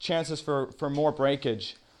 Chances for more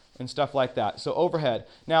breakage and stuff like that. So overhead.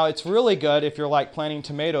 Now, it's really good if you're like planting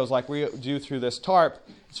tomatoes like we do through this tarp.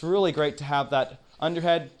 It's really great to have that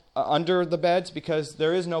underhead under the beds because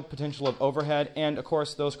there is no potential of overhead. And, of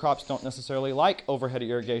course, those crops don't necessarily like overhead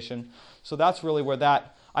irrigation. So that's really where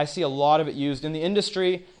I see a lot of it used. In the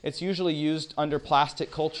industry, it's usually used under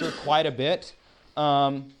plastic culture quite a bit.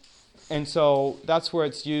 And so that's where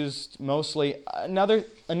it's used mostly. Another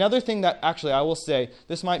thing that actually I will say,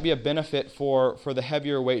 this might be a benefit for the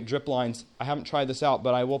heavier weight drip lines. I haven't tried this out,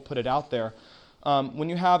 but I will put it out there. When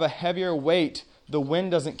you have a heavier weight, the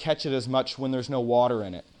wind doesn't catch it as much when there's no water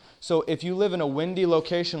in it. So if you live in a windy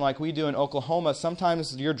location like we do in Oklahoma,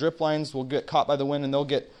 sometimes your drip lines will get caught by the wind and they'll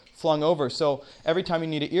get flung over. So every time you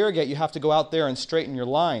need to irrigate, you have to go out there and straighten your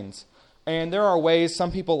lines. And there are ways,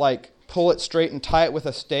 some people like pull it straight and tie it with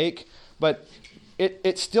a stake, but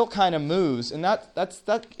it still kind of moves, and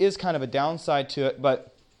that is kind of a downside to it,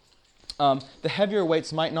 but the heavier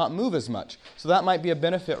weights might not move as much. So that might be a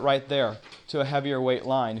benefit right there to a heavier weight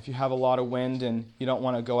line if you have a lot of wind and you don't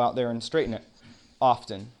want to go out there and straighten it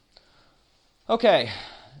often. Okay,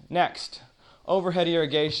 next, overhead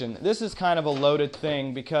irrigation. This is kind of a loaded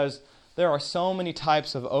thing because there are so many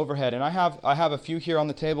types of overhead, and I have a few here on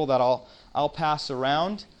the table that I'll pass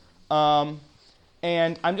around.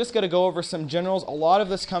 And I'm just going to go over some generals. A lot of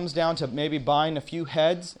this comes down to maybe buying a few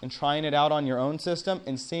heads and trying it out on your own system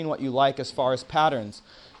and seeing what you like as far as patterns.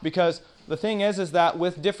 Because the thing is that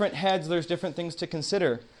with different heads, there's different things to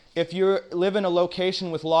consider. If you live in a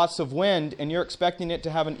location with lots of wind and you're expecting it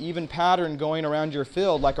to have an even pattern going around your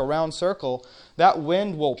field, like a round circle, that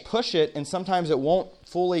wind will push it, and sometimes it won't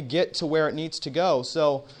fully get to where it needs to go.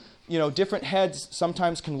 So, different heads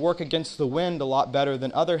sometimes can work against the wind a lot better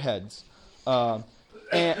than other heads.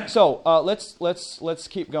 And so let's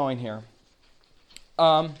keep going here.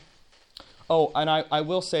 And I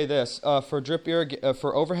will say this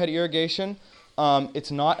for overhead irrigation,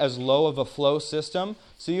 it's not as low of a flow system,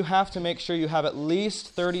 so you have to make sure you have at least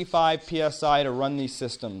 35 psi to run these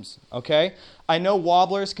systems. Okay, I know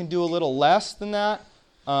wobblers can do a little less than that,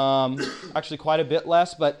 actually quite a bit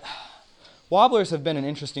less, but wobblers have been an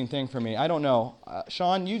interesting thing for me. I don't know,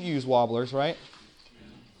 Sean, you use wobblers, right?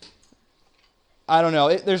 I don't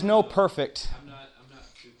know. There's no perfect. I'm not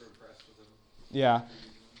super impressed with them. Yeah.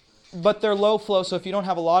 But they're low flow, so if you don't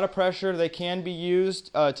have a lot of pressure, they can be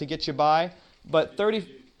used to get you by. But 30... They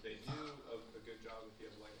do a good job if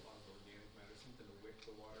you have like a lot of organic matter, something to wick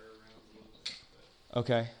the water around a little bit. But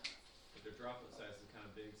Okay. their droplet size is kind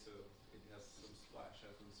of big, so it has some splash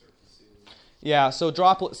up in the surface too. Yeah, so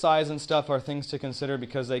droplet size and stuff are things to consider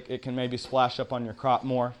because it can maybe splash up on your crop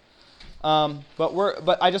more.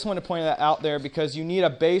 But I just want to point that out there because you need a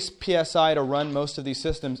base PSI to run most of these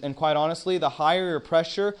systems. And quite honestly, the higher your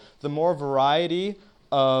pressure, the more variety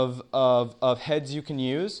of heads you can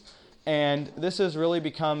use. And this really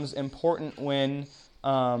becomes important when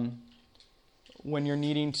you're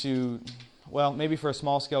needing to, well, maybe for a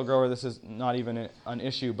small scale grower this is not even an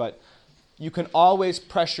issue, but you can always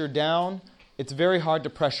pressure down. It's very hard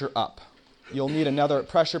to pressure up. You'll need another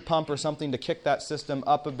pressure pump or something to kick that system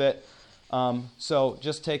up a bit. So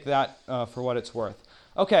just take that for what it's worth.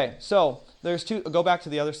 Okay, so there's two. Go back to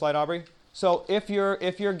the other slide, Aubrey. So if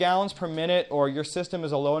your gallons per minute or your system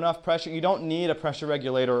is a low enough pressure, you don't need a pressure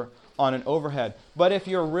regulator on an overhead. But if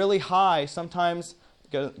you're really high, sometimes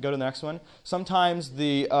go to the next one. Sometimes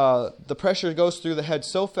the pressure goes through the head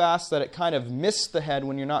so fast that it kind of misses the head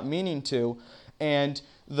when you're not meaning to, and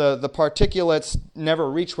the particulates never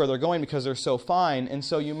reach where they're going because they're so fine, and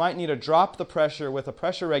so you might need to drop the pressure with a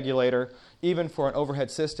pressure regulator even for an overhead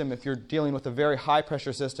system if you're dealing with a very high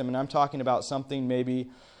pressure system, and I'm talking about something maybe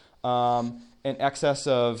in excess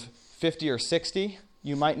of 50 or 60.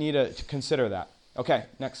 You might need to consider that. Okay,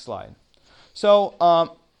 next slide.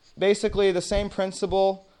 So basically the same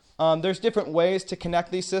principle. There's different ways to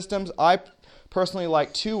connect these systems. I personally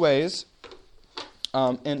like two ways.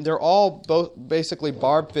 And they're all both basically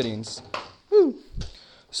barb fittings. Woo.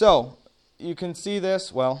 So you can see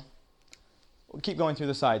this. Well, we'll keep going through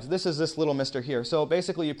the sides. This is this little mister here. So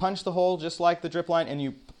basically you punch the hole just like the drip line and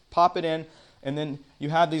you pop it in, and then you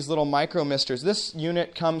have these little micro misters. This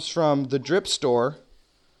unit comes from the drip store,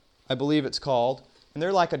 I believe it's called, and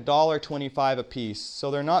they're like $1.25 a piece.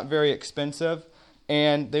 So they're not very expensive,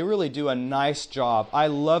 and they really do a nice job. I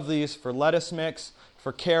love these for lettuce mix,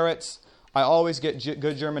 for carrots. I always get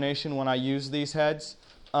good germination when I use these heads,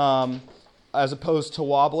 as opposed to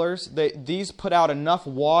wobblers. These put out enough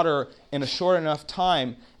water in a short enough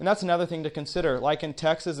time, and that's another thing to consider. Like in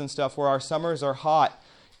Texas and stuff where our summers are hot,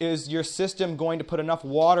 is your system going to put enough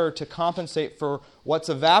water to compensate for what's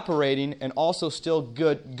evaporating and also still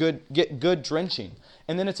get good drenching?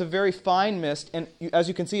 And then it's a very fine mist, and as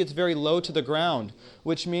you can see, it's very low to the ground,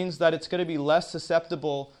 which means that it's going to be less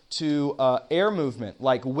susceptible to air movement,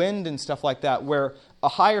 like wind and stuff like that, where a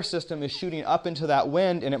higher system is shooting up into that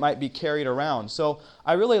wind and it might be carried around. So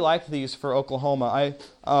I really like these for Oklahoma.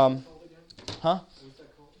 I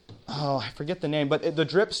forget the name, but the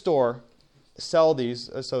drip store sell these.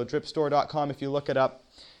 So dripstore.com, if you look it up,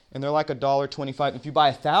 and they're like $1.25. If you buy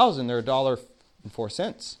 1,000, they're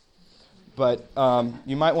 $1.04. But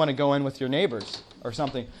you might want to go in with your neighbors or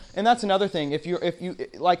something. And that's another thing. If you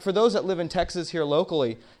like, for those that live in Texas here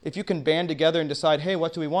locally, if you can band together and decide, hey,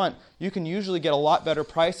 what do we want? You can usually get a lot better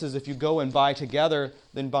prices if you go and buy together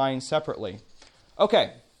than buying separately.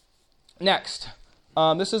 Okay, next.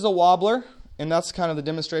 This is a wobbler, and that's kind of the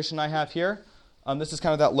demonstration I have here. This is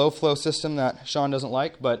kind of that low flow system that Sean doesn't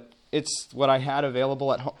like, but it's what I had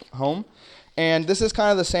available at home. And this is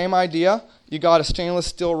kind of the same idea. You got a stainless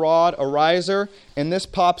steel rod, a riser, and this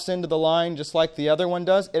pops into the line just like the other one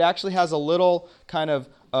does. It actually has a little kind of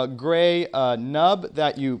gray nub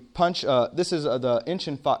that you punch. This is the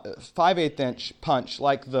 5/8 inch punch,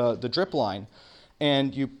 like the drip line.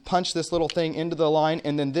 And you punch this little thing into the line,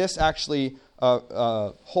 and then this actually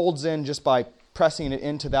holds in just by pressing it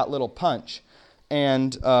into that little punch.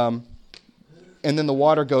 And then the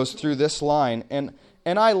water goes through this line.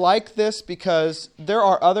 And I like this because there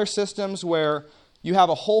are other systems where you have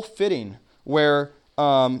a whole fitting where,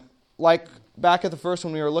 like back at the first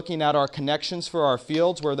when we were looking at our connections for our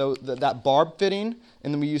fields, where that barb fitting,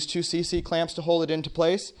 and then we use 2 cc clamps to hold it into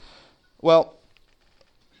place. Well,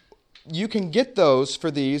 you can get those for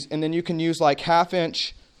these, and then you can use like 1/2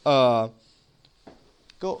 inch. Go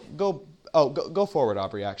forward,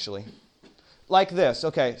 Aubrey. Actually, like this.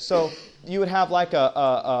 Okay, so you would have like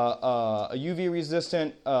a UV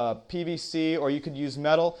resistant PVC, or you could use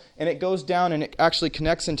metal, and it goes down and it actually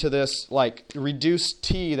connects into this like reduced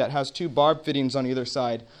T that has 2 barb fittings on either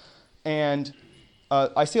side. And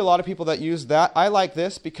I see a lot of people that use that. I like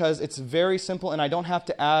this because it's very simple and I don't have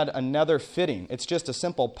to add another fitting. It's just a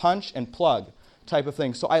simple punch and plug type of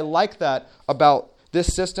thing. So I like that about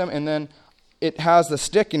this system. And then it has the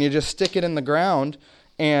stick and you just stick it in the ground,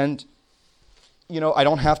 and I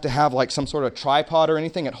don't have to have like some sort of tripod or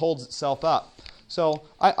anything. It holds itself up. So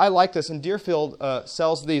I like this. And Deerfield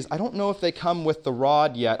sells these. I don't know if they come with the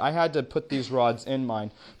rod yet. I had to put these rods in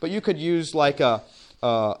mine. But you could use like a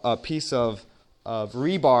piece of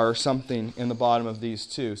rebar or something in the bottom of these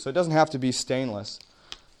too. So it doesn't have to be stainless.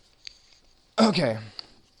 Okay.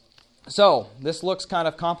 So this looks kind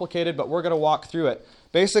of complicated, but we're going to walk through it.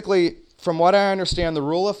 Basically, from what I understand, the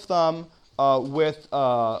rule of thumb with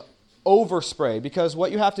overspray, because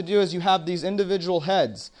what you have to do is you have these individual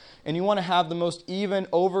heads, and you want to have the most even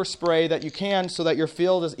overspray that you can so that your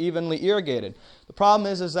field is evenly irrigated. The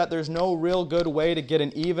problem is that there's no real good way to get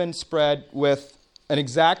an even spread with an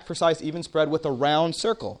exact, precise, even spread with a round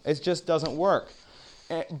circle. It just doesn't work.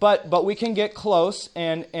 But we can get close,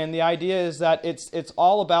 and the idea is that it's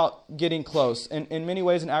all about getting close. And in many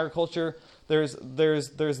ways in agriculture, there's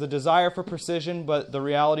the desire for precision, but the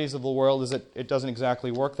realities of the world is that it doesn't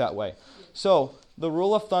exactly work that way. So the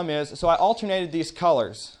rule of thumb is, so I alternated these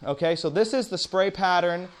colors. Okay, so this is the spray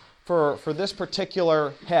pattern for this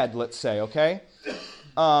particular head, let's say. Okay,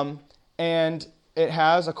 and it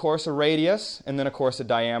has, of course, a radius and then, of course, a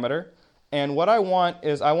diameter. And what I want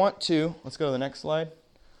is let's go to the next slide.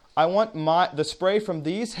 I want the spray from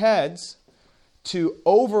these heads to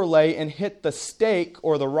overlay and hit the stake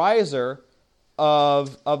or the riser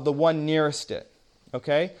of the one nearest it.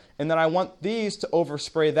 Okay? And then I want these to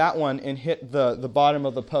overspray that one and hit the bottom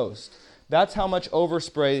of the post. That's how much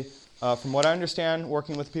overspray, from what I understand,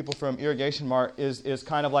 working with people from Irrigation Mart, is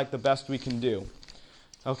kind of like the best we can do.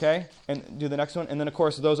 Okay, and do the next one. And then, of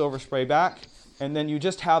course, those overspray back. And then you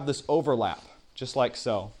just have this overlap, just like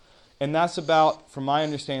so. And that's about, from my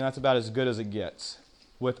understanding, that's about as good as it gets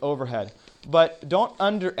with overhead. But don't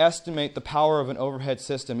underestimate the power of an overhead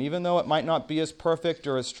system. Even though it might not be as perfect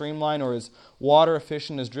or as streamlined or as water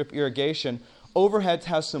efficient as drip irrigation, overheads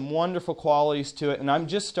has some wonderful qualities to it, and I'm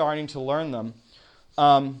just starting to learn them.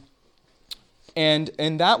 And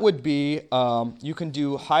that would be, you can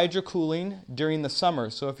do hydrocooling during the summer.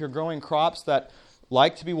 So if you're growing crops that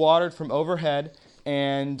like to be watered from overhead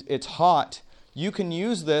and it's hot, you can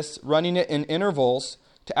use this, running it in intervals,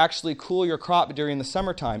 to actually cool your crop during the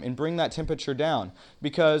summertime and bring that temperature down.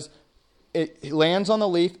 Because it lands on the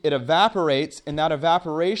leaf, it evaporates, and that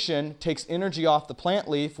evaporation takes energy off the plant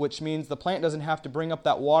leaf, which means the plant doesn't have to bring up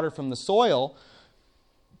that water from the soil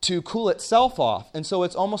to cool itself off. And so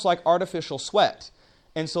it's almost like artificial sweat.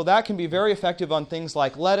 And so that can be very effective on things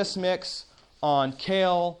like lettuce mix, on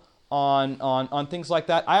kale, on things like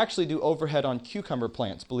that. I actually do overhead on cucumber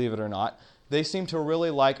plants, believe it or not. They seem to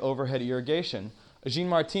really like overhead irrigation. Jean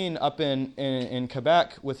Martin up in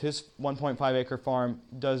Quebec with his 1.5 acre farm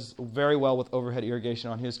does very well with overhead irrigation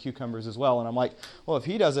on his cucumbers as well. And I'm like, well, if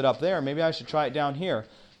he does it up there, maybe I should try it down here.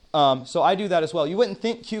 So I do that as well. You wouldn't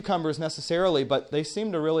think cucumbers necessarily, but they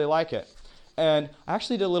seem to really like it. And I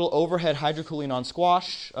actually did a little overhead hydrocooling on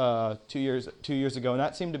squash 2 years ago, and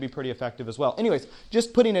that seemed to be pretty effective as well. Anyways,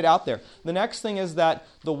 just putting it out there. The next thing is that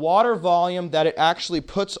the water volume that it actually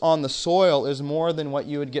puts on the soil is more than what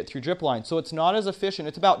you would get through drip line. So it's not as efficient.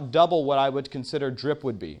 It's about double what I would consider drip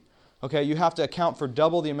would be. Okay, you have to account for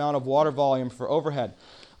double the amount of water volume for overhead.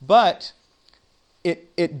 But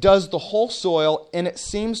it does the whole soil, and it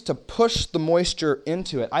seems to push the moisture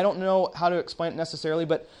into it. I don't know how to explain it necessarily,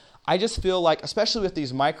 but I just feel like, especially with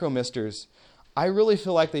these micro misters, I really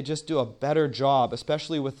feel like they just do a better job,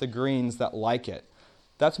 especially with the greens that like it.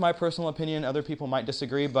 That's my personal opinion. Other people might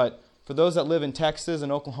disagree, but for those that live in Texas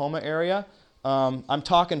and Oklahoma area, I'm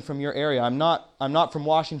talking from your area. I'm not from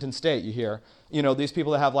Washington State, you hear. You know, these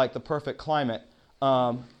people that have like the perfect climate.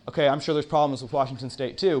 Okay, I'm sure there's problems with Washington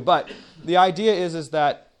State too, but the idea is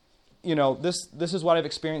that, you know, this is what I've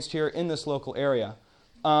experienced here in this local area.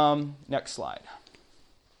 Next slide.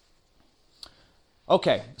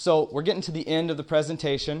 Okay, so we're getting to the end of the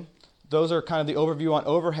presentation. Those are kind of the overview on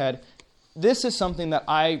overhead. This is something that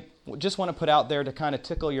I just want to put out there to kind of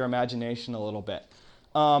tickle your imagination a little bit.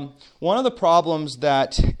 One of the problems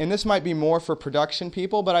that, and this might be more for production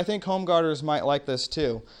people, but I think home gardeners might like this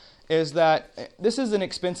too, is that this is an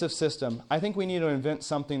expensive system. I think we need to invent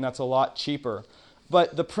something that's a lot cheaper.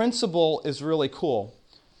 But the principle is really cool.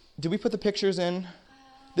 Did we put the pictures in?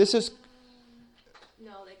 This is...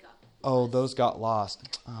 No, they got. Oh, those got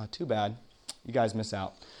lost. Too bad. You guys miss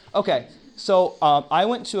out. Okay, so I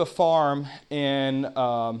went to a farm in...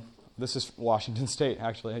 this is Washington State,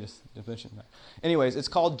 actually. I just mentioned that. Anyways, it's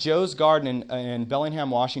called Joe's Garden in Bellingham,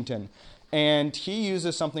 Washington. And he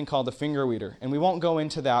uses something called the finger weeder. And we won't go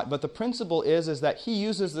into that, but the principle is that he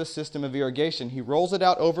uses this system of irrigation. He rolls it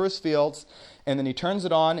out over his fields, and then he turns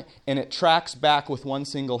it on, and it tracks back with one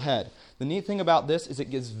single head. The neat thing about this is it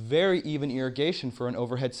gives very even irrigation for an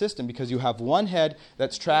overhead system because you have one head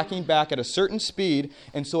that's tracking back at a certain speed,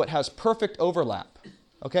 and so it has perfect overlap.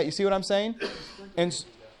 Okay, you see what I'm saying? And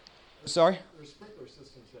sorry? There's sprinkler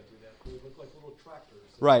systems that do that. They look like little tractors.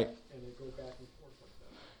 Right. And they go back and forth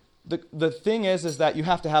like that. The thing is that you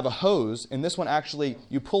have to have a hose, and this one actually,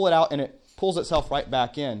 you pull it out and it pulls itself right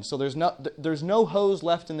back in. So there's no hose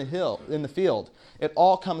left in the field. It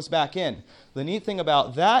all comes back in. The neat thing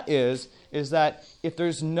about that is that if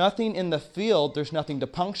there's nothing in the field, there's nothing to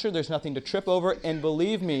puncture, there's nothing to trip over, and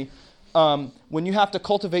believe me, when you have to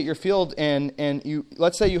cultivate your field and you,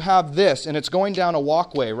 let's say you have this and it's going down a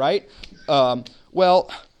walkway, right?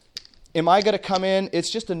 Well, am I going to come in?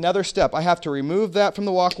 It's just another step. I have to remove that from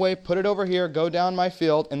the walkway, put it over here, go down my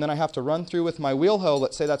field, and then I have to run through with my wheel hoe.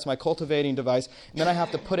 Let's say that's my cultivating device, and then I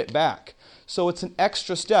have to put it back. So it's an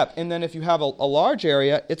extra step. And then if you have a large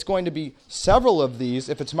area, it's going to be several of these.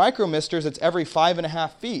 If it's micro misters, it's every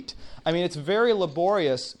 5.5 feet. I mean, it's a very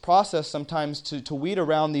laborious process sometimes to weed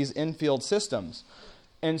around these infield systems.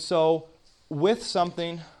 And so with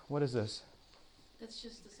something, what is this? That's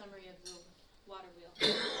just the summary of the water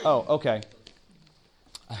wheel. Oh, okay.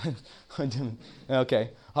 Okay,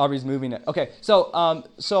 Aubrey's moving it. Okay,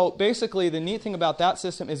 so basically the neat thing about that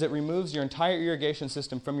system is it removes your entire irrigation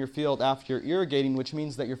system from your field after you're irrigating, which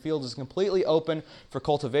means that your field is completely open for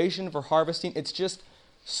cultivation, for harvesting. It's just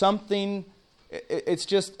something, it's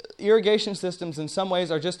just, irrigation systems in some ways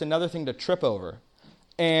are just another thing to trip over.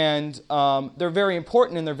 And they're very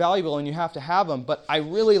important and they're valuable and you have to have them, but I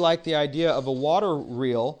really like the idea of a water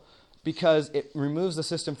reel because it removes the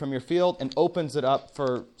system from your field and opens it up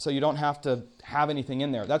so you don't have to have anything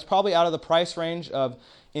in there. That's probably out of the price range of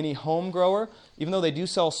any home grower, even though they do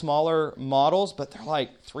sell smaller models, but they're like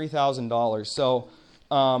 $3,000. So,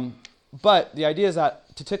 but the idea is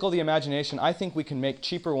that to tickle the imagination, I think we can make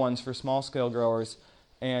cheaper ones for small-scale growers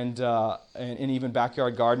and even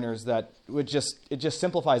backyard gardeners that it just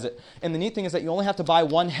simplifies it. And the neat thing is that you only have to buy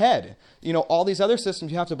one head. You know, all these other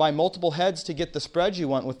systems, you have to buy multiple heads to get the spread you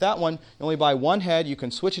want. With that one, you only buy one head. You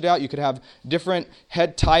can switch it out. You could have different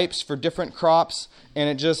head types for different crops. And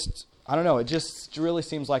it just, I don't know, it just really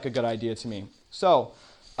seems like a good idea to me. So,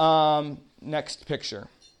 next picture.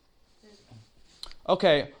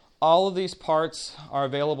 Okay. All of these parts are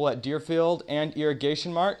available at Deerfield and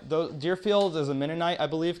Irrigation Mart. Deerfield is a Mennonite, I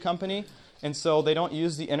believe, company, and so they don't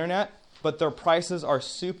use the internet, but their prices are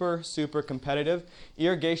super, super competitive.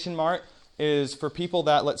 Irrigation Mart is for people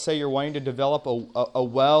that, let's say you're wanting to develop a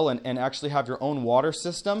well and actually have your own water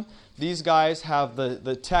system. These guys have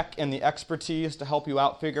the tech and the expertise to help you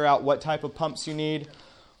out, figure out what type of pumps you need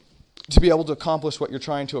to be able to accomplish what you're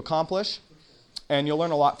trying to accomplish. And you'll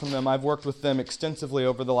learn a lot from them. I've worked with them extensively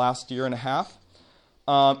over the last year and a half.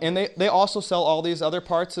 And they also sell all these other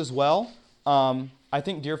parts as well. I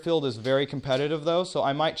think Deerfield is very competitive, though, so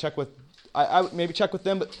I might check with, I would maybe check with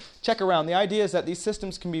them, but check around. The idea is that these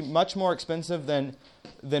systems can be much more expensive than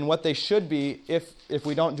what they should be if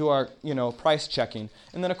we don't do our price checking.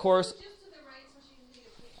 And then, of course,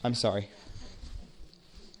 I'm sorry.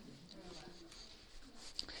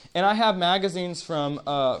 And I have magazines from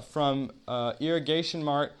Irrigation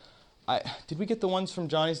Mart. Did we get the ones from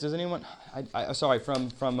Johnny's? Does anyone?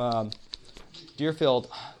 From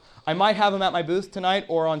Deerfield. I might have them at my booth tonight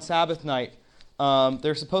or on Sabbath night.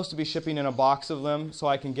 They're supposed to be shipping in a box of them so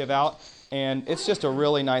I can give out. And it's just a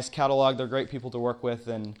really nice catalog. They're great people to work with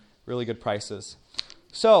and really good prices.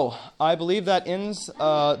 So I believe that ends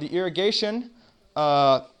the irrigation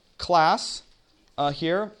class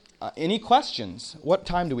here. Any questions? What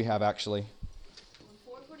time do we have, actually?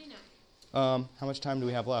 4:49. How much time do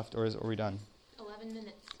we have left, or are we done? 11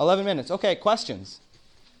 minutes. 11 minutes. Okay, questions?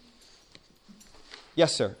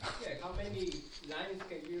 Yes, sir. Yeah, how many lines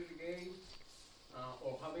can you irrigate,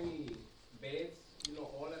 or how many beds,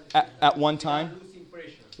 all At one time? without losing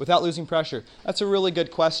pressure? Without losing pressure. That's a really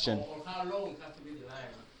good question. Or how long has to be the line?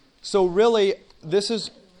 So really, this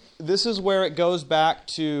is where it goes back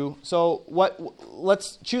to. So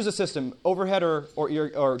let's choose a system: overhead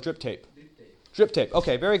or drip tape. Drip tape.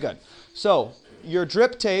 Okay, very good. So your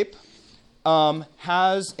drip tape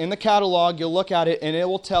has in the catalog. You'll look at it, and it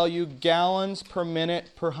will tell you gallons per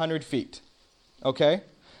minute per 100 feet. Okay,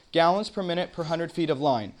 gallons per minute per 100 feet of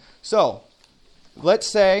line. So let's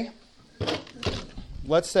say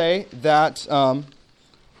that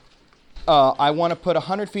I want to put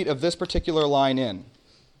 100 feet of this particular line in.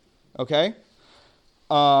 Okay?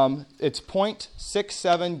 It's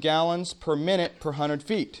 0.67 gallons per minute per 100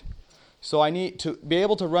 feet. So I need to be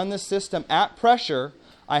able to run this system at pressure.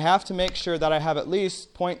 I have to make sure that I have at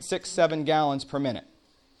least 0.67 gallons per minute.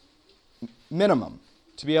 Minimum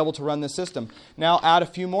to be able to run this system. Now add a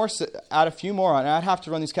few more on. I'd have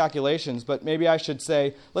to run these calculations, but maybe I should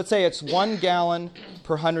say, let's say it's 1 gallon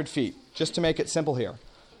per 100 feet, just to make it simple here.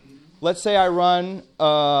 Let's say I run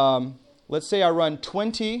 20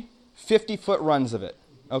 50-foot runs of it,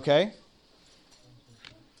 okay?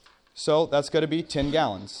 So that's going to be 10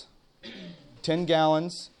 gallons. 10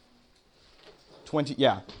 gallons, 20,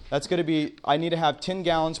 that's going to be, I need to have 10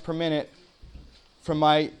 gallons per minute from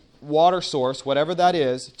my water source, whatever that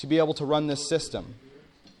is, to be able to run this system.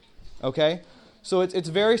 Okay? So it's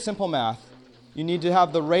very simple math. You need to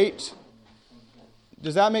have the rate.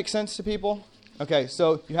 Does that make sense to people? Okay,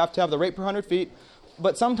 so you have to have the rate per 100 feet,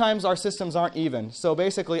 but sometimes our systems aren't even. So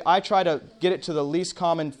basically, I try to get it to the least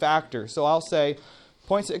common factor. So I'll say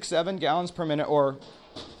 0.67 gallons per minute or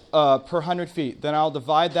per 100 feet. Then I'll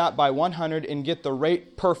divide that by 100 and get the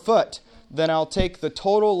rate per foot. Then I'll take the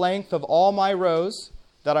total length of all my rows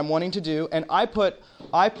that I'm wanting to do, and I put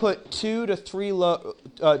two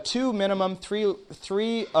minimum,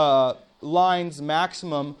 three lines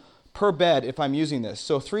maximum per bed if I'm using this.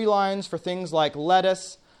 So 3 lines for things like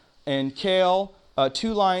lettuce and kale,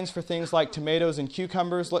 2 lines for things like tomatoes and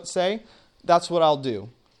cucumbers, let's say. That's what I'll do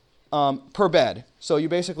per bed. So you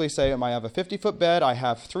basically say, I have a 50-foot bed, I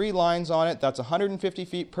have 3 lines on it, that's 150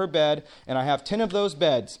 feet per bed, and I have 10 of those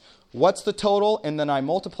beds. What's the total? And then I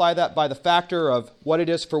multiply that by the factor of what it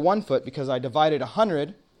is for 1 foot, because I divided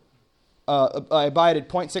 100. I divided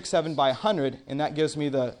 0.67 by 100, and that gives me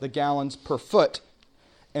the gallons per foot.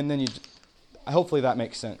 And then hopefully that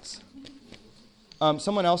makes sense.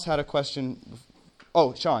 Someone else had a question.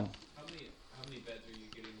 Oh, Sean. How many beds are you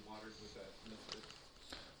getting watered with that mister?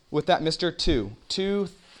 With that mister, 2.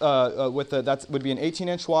 That would be an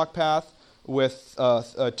 18-inch walk path with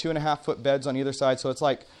 2.5-foot beds on either side. So it's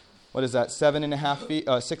like, what is that, 7.5 feet,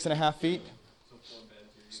 6.5 feet? So 4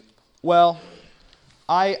 beds you're using? Well,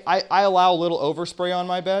 I allow a little overspray on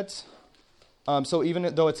my beds. So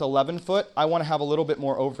even though it's 11 foot, I want to have a little bit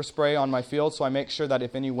more overspray on my field, so I make sure that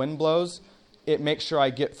if any wind blows, it makes sure I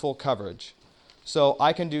get full coverage. So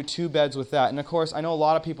I can do 2 beds with that. And of course, I know a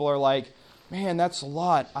lot of people are like, man, that's a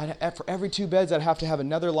lot. For every 2 beds, I'd have to have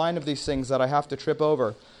another line of these things that I have to trip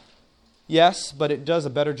over. Yes, but it does a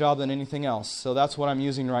better job than anything else. So that's what I'm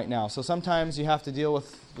using right now. So sometimes you have to deal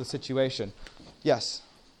with the situation. Yes?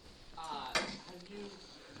 Have you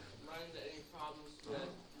run into any problems with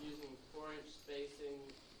using 4-inch spacing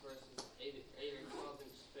versus 8 or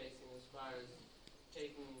 12-inch spacing as far as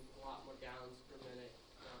taking a lot more gallons per minute,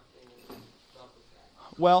 not being able to develop with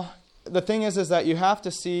that? Well, the thing is that you have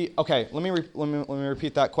to see. Okay, let me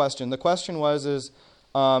repeat that question. The question was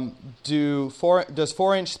does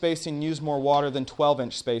 4-inch spacing use more water than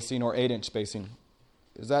 12-inch spacing or 8-inch spacing?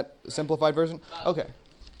 Is that a simplified version? Okay.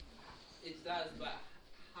 It does, but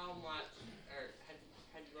how much, or have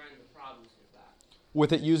you run into problems with that?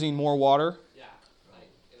 With it using more water? Yeah,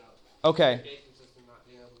 Okay. irrigation system not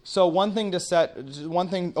being able to. So one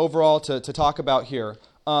thing overall to talk about here.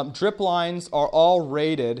 Drip lines are all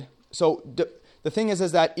rated. So the thing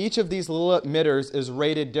is that each of these little emitters is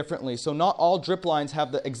rated differently. So not all drip lines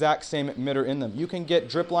have the exact same emitter in them. You can get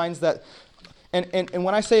drip lines that, and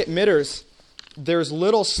when I say emitters, there's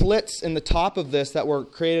little slits in the top of this that were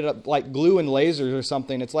created up like glue and lasers or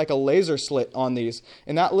something. It's like a laser slit on these.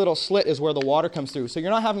 And that little slit is where the water comes through. So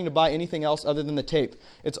you're not having to buy anything else other than the tape.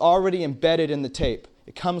 It's already embedded in the tape.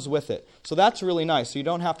 It comes with it. So that's really nice. So you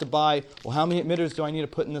don't have to buy, well, how many emitters do I need to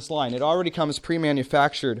put in this line? It already comes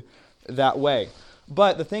pre-manufactured that way.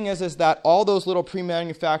 But the thing is that all those little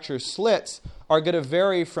pre-manufactured slits are going to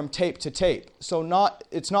vary from tape to tape. So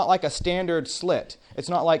it's not like a standard slit. It's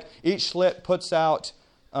not like each slit puts out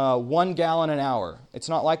 1 gallon an hour. It's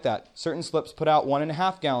not like that. Certain slips put out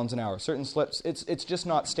 1.5 gallons an hour. Certain slips, it's just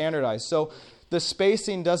not standardized. So the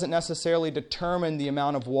spacing doesn't necessarily determine the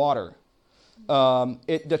amount of water. What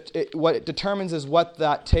it determines is what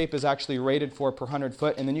that tape is actually rated for per 100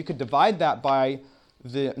 foot, and then you could divide that by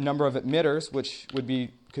the number of emitters, which could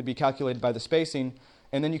be calculated by the spacing,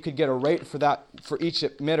 and then you could get a rate for that for each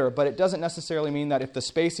emitter. But it doesn't necessarily mean that if the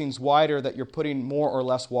spacing's wider that you're putting more or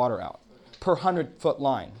less water out per 100-foot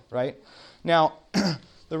line, right? Now,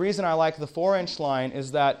 the reason I like the 4-inch line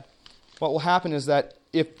is that what will happen is that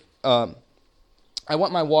if I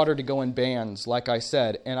want my water to go in bands, like I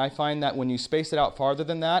said, and I find that when you space it out farther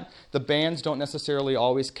than that, the bands don't necessarily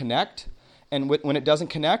always connect. And when it doesn't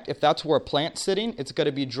connect, if that's where a plant's sitting, it's going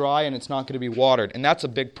to be dry and it's not going to be watered. And that's a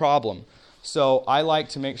big problem. So I like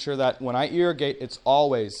to make sure that when I irrigate, it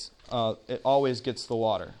always gets the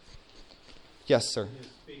water. Yes, sir. Can you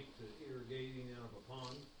speak to irrigating out of a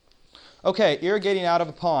pond? Okay, irrigating out of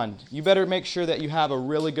a pond. You better make sure that you have a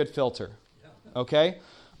really good filter. Okay?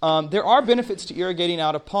 There are benefits to irrigating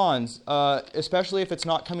out of ponds, especially if it's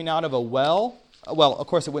not coming out of a well. Well, of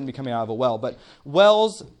course, it wouldn't be coming out of a well, but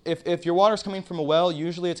wells, if your water is coming from a well,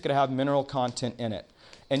 usually it's going to have mineral content in it.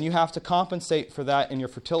 And you have to compensate for that in your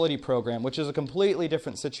fertility program, which is a completely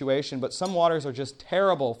different situation, but some waters are just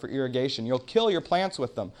terrible for irrigation. You'll kill your plants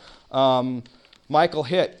with them. Michael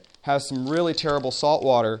Hitt has some really terrible salt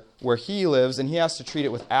water where he lives, and he has to treat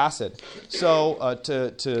it with acid. So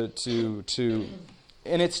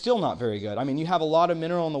and it's still not very good. I mean, you have a lot of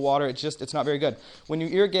mineral in the water. It's not very good. When you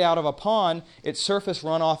irrigate out of a pond, it's surface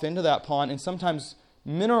runoff into that pond, and sometimes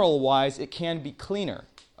mineral-wise, it can be cleaner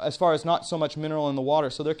as far as not so much mineral in the water.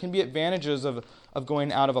 So there can be advantages of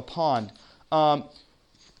going out of a pond.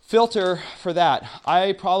 Filter for that.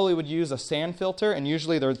 I probably would use a sand filter, and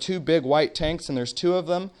usually there are 2 big white tanks, and there's 2 of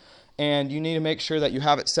them. And you need to make sure that you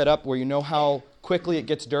have it set up where you know how quickly it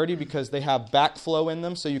gets dirty because they have backflow in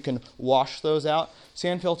them, so you can wash those out.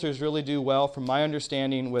 Sand filters really do well, from my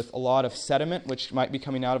understanding, with a lot of sediment, which might be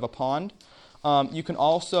coming out of a pond. You can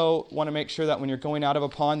also want to make sure that when you're going out of a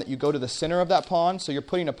pond that you go to the center of that pond. So you're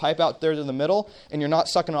putting a pipe out there to the middle, and you're not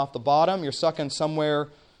sucking off the bottom. You're sucking somewhere,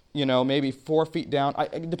 maybe 4 feet down.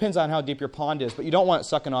 It depends on how deep your pond is, but you don't want it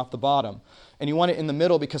sucking off the bottom. And you want it in the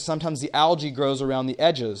middle because sometimes the algae grows around the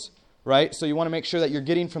edges, right? So you want to make sure that you're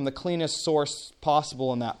getting from the cleanest source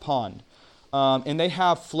possible in that pond. And they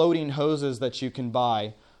have floating hoses that you can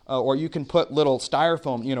buy, or you can put little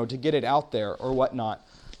styrofoam, to get it out there or whatnot.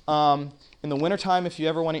 In the wintertime, if you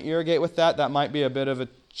ever want to irrigate with that might be a bit of a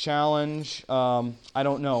challenge. I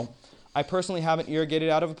don't know. I personally haven't irrigated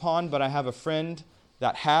out of a pond, but I have a friend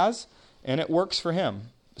that has, and it works for him.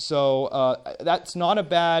 So that's not a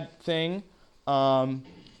bad thing.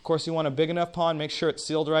 Of course, you want a big enough pond. Make sure it's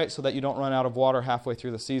sealed right so that you don't run out of water halfway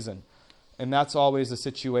through the season. And that's always a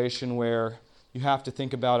situation where you have to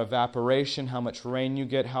think about evaporation, how much rain you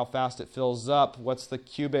get, how fast it fills up, what's the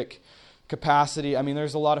cubic capacity. I mean,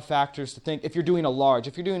 there's a lot of factors to think. If you're doing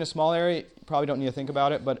a small area, you probably don't need to think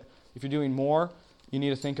about it. But if you're doing more, you need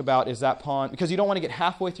to think about, is that pond, because you don't want to get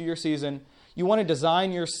halfway through your season. You want to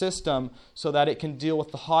design your system so that it can deal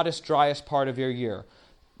with the hottest, driest part of your year.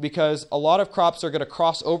 Because a lot of crops are going to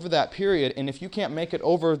cross over that period, and if you can't make it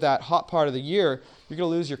over that hot part of the year, you're going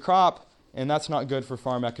to lose your crop, and that's not good for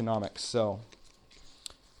farm economics. So,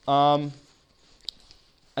 I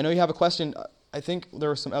know you have a question. I think there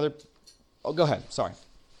were some other... Oh, go ahead. Sorry.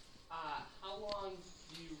 How long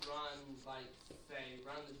do you run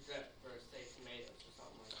the drip for, say, tomatoes or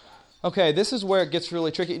something like that? Okay, this is where it gets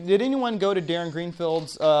really tricky. Did anyone go to Darren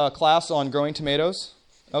Greenfield's class on growing tomatoes?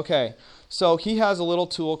 Okay, so he has a little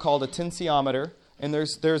tool called a tensiometer, and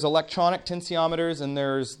there's electronic tensiometers, and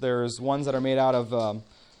there's ones that are made out of,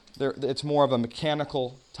 it's more of a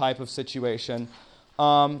mechanical type of situation.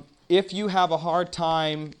 If you have a hard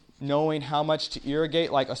time knowing how much to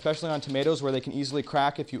irrigate, like especially on tomatoes where they can easily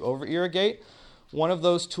crack if you over-irrigate, one of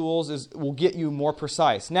those tools will get you more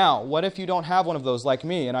precise. Now, what if you don't have one of those like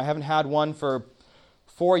me, and I haven't had one for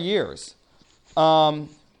 4 years?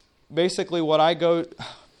 Basically, what I go,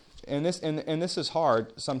 and this is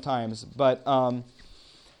hard sometimes, but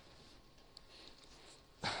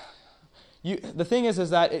The thing is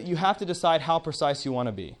that you have to decide how precise you want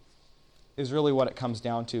to be, is really what it comes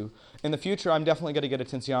down to. In the future, I'm definitely going to get a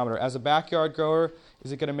tensiometer. As a backyard grower,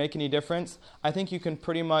 is it going to make any difference? I think you can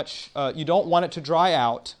pretty much, you don't want it to dry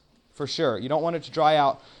out, for sure. You don't want it to dry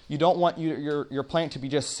out. You don't want your plant to be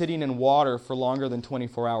just sitting in water for longer than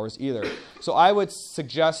 24 hours either. So I would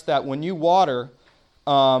suggest that when you water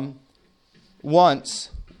once,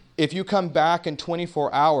 if you come back in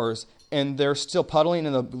 24 hours and they're still puddling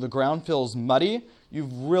and the ground feels muddy,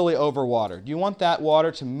 you've really overwatered. You want that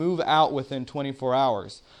water to move out within 24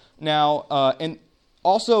 hours. Now, and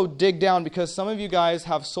also dig down, because some of you guys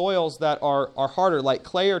have soils that are harder, like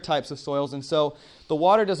clayer types of soils, and so the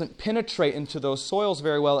water doesn't penetrate into those soils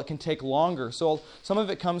very well. It can take longer. So some of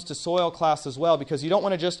it comes to soil class as well, because you don't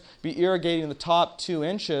want to just be irrigating the top 2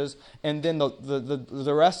 inches and then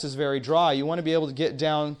the rest is very dry. You want to be able to get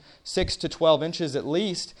down 6 to 12 inches at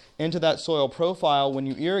least into that soil profile when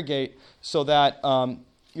you irrigate, so that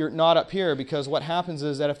you're not up here, because what happens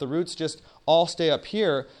is that if the roots just all stay up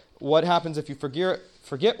here, what happens if you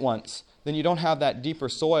forget once? Then you don't have that deeper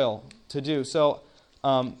soil to do. So,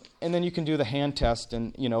 and then you can do the hand test,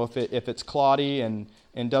 and if it's cloddy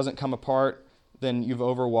and doesn't come apart, then you've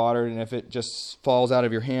overwatered, and if it just falls out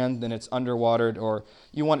of your hand, then it's underwatered, or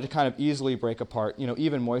you want it to kind of easily break apart,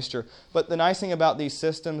 even moisture. But the nice thing about these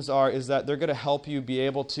systems is that they're going to help you be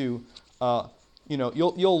able to,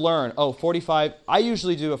 you'll learn. 45. I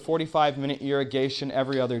usually do a 45-minute irrigation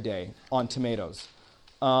every other day on tomatoes.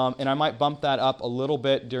 And I might bump that up a little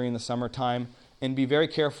bit during the summertime, and be very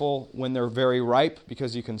careful when they're very ripe,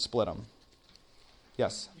 because you can split them.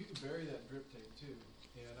 Yes? You can bury that drip tape too.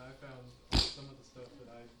 And I found some of the stuff that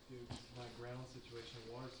I do, my ground situation,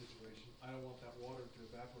 water situation, I don't want that water to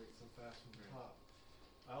evaporate so fast from the top.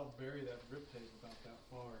 I'll bury that drip tape about that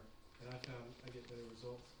far, and I found I get better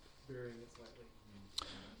results burying it slightly.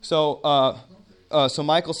 So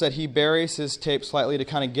Michael said he buries his tape slightly to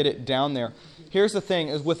kind of get it down there. Here's the thing,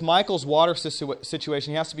 is with Michael's water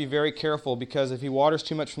situation, he has to be very careful, because if he waters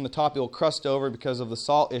too much from the top, he'll crust over because of the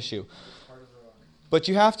salt issue. But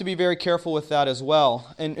you have to be very careful with that as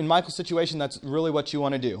well. In Michael's situation, that's really what you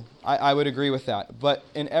want to do. I would agree with that. But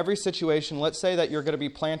in every situation, let's say that you're going to be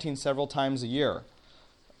planting several times a year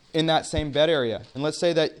in that same bed area. And let's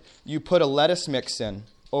say that you put a lettuce mix in.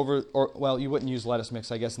 You wouldn't use lettuce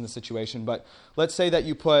mix, I guess, in this situation, but let's say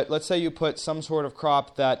you put some sort of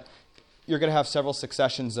crop that you're going to have several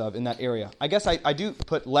successions of in that area. I guess I do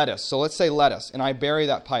put lettuce, so let's say lettuce, and I bury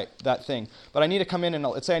that thing. But I need to come in and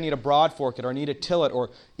let's say I need to broad fork it, or I need to till it, or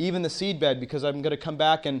even the seed bed, because I'm going to come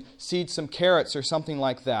back and seed some carrots or something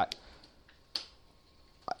like that.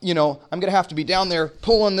 I'm going to have to be down there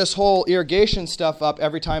pulling this whole irrigation stuff up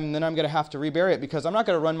every time, and then I'm going to have to rebury it, because I'm not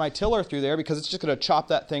going to run my tiller through there, because it's just going to chop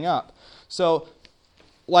that thing up. So,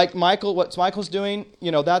 like what Michael's doing,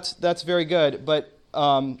 that's very good, but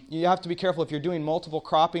you have to be careful. If you're doing multiple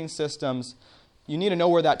cropping systems, you need to know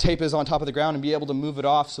where that tape is on top of the ground and be able to move it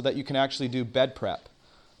off so that you can actually do bed prep.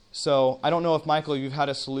 So I don't know if, Michael, you've had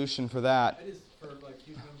a solution for that. I just for like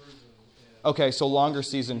cucumbers and okay, so longer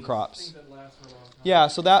season crops. things that last for a long time. Yeah,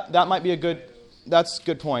 so that might be that's a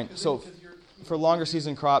good point. So for longer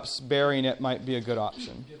season crops, burying it might be a good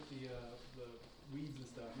option. Get the weeds and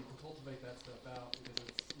stuff. You can cultivate that stuff out, because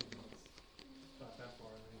it's not that far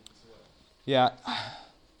underneath the soil. Yeah.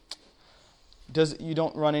 You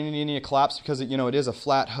don't run any collapse, because it is a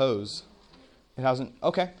flat hose. It hasn't.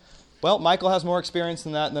 Okay. Well, Michael has more experience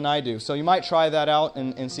in that than I do, so you might try that out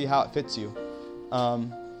and see how it fits you. Are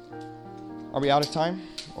we out of time,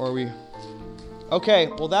 or are we? Okay.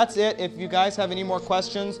 Well, that's it. If you guys have any more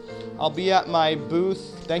questions, I'll be at my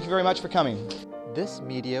booth. Thank you very much for coming. This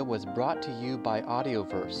media was brought to you by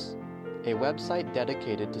Audioverse, a website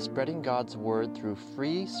dedicated to spreading God's Word through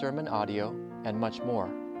free sermon audio and much more.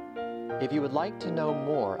 If you would like to know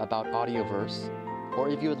more about Audioverse, or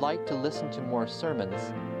if you would like to listen to more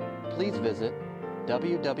sermons, please visit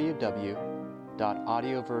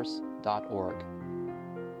www.audioverse.org.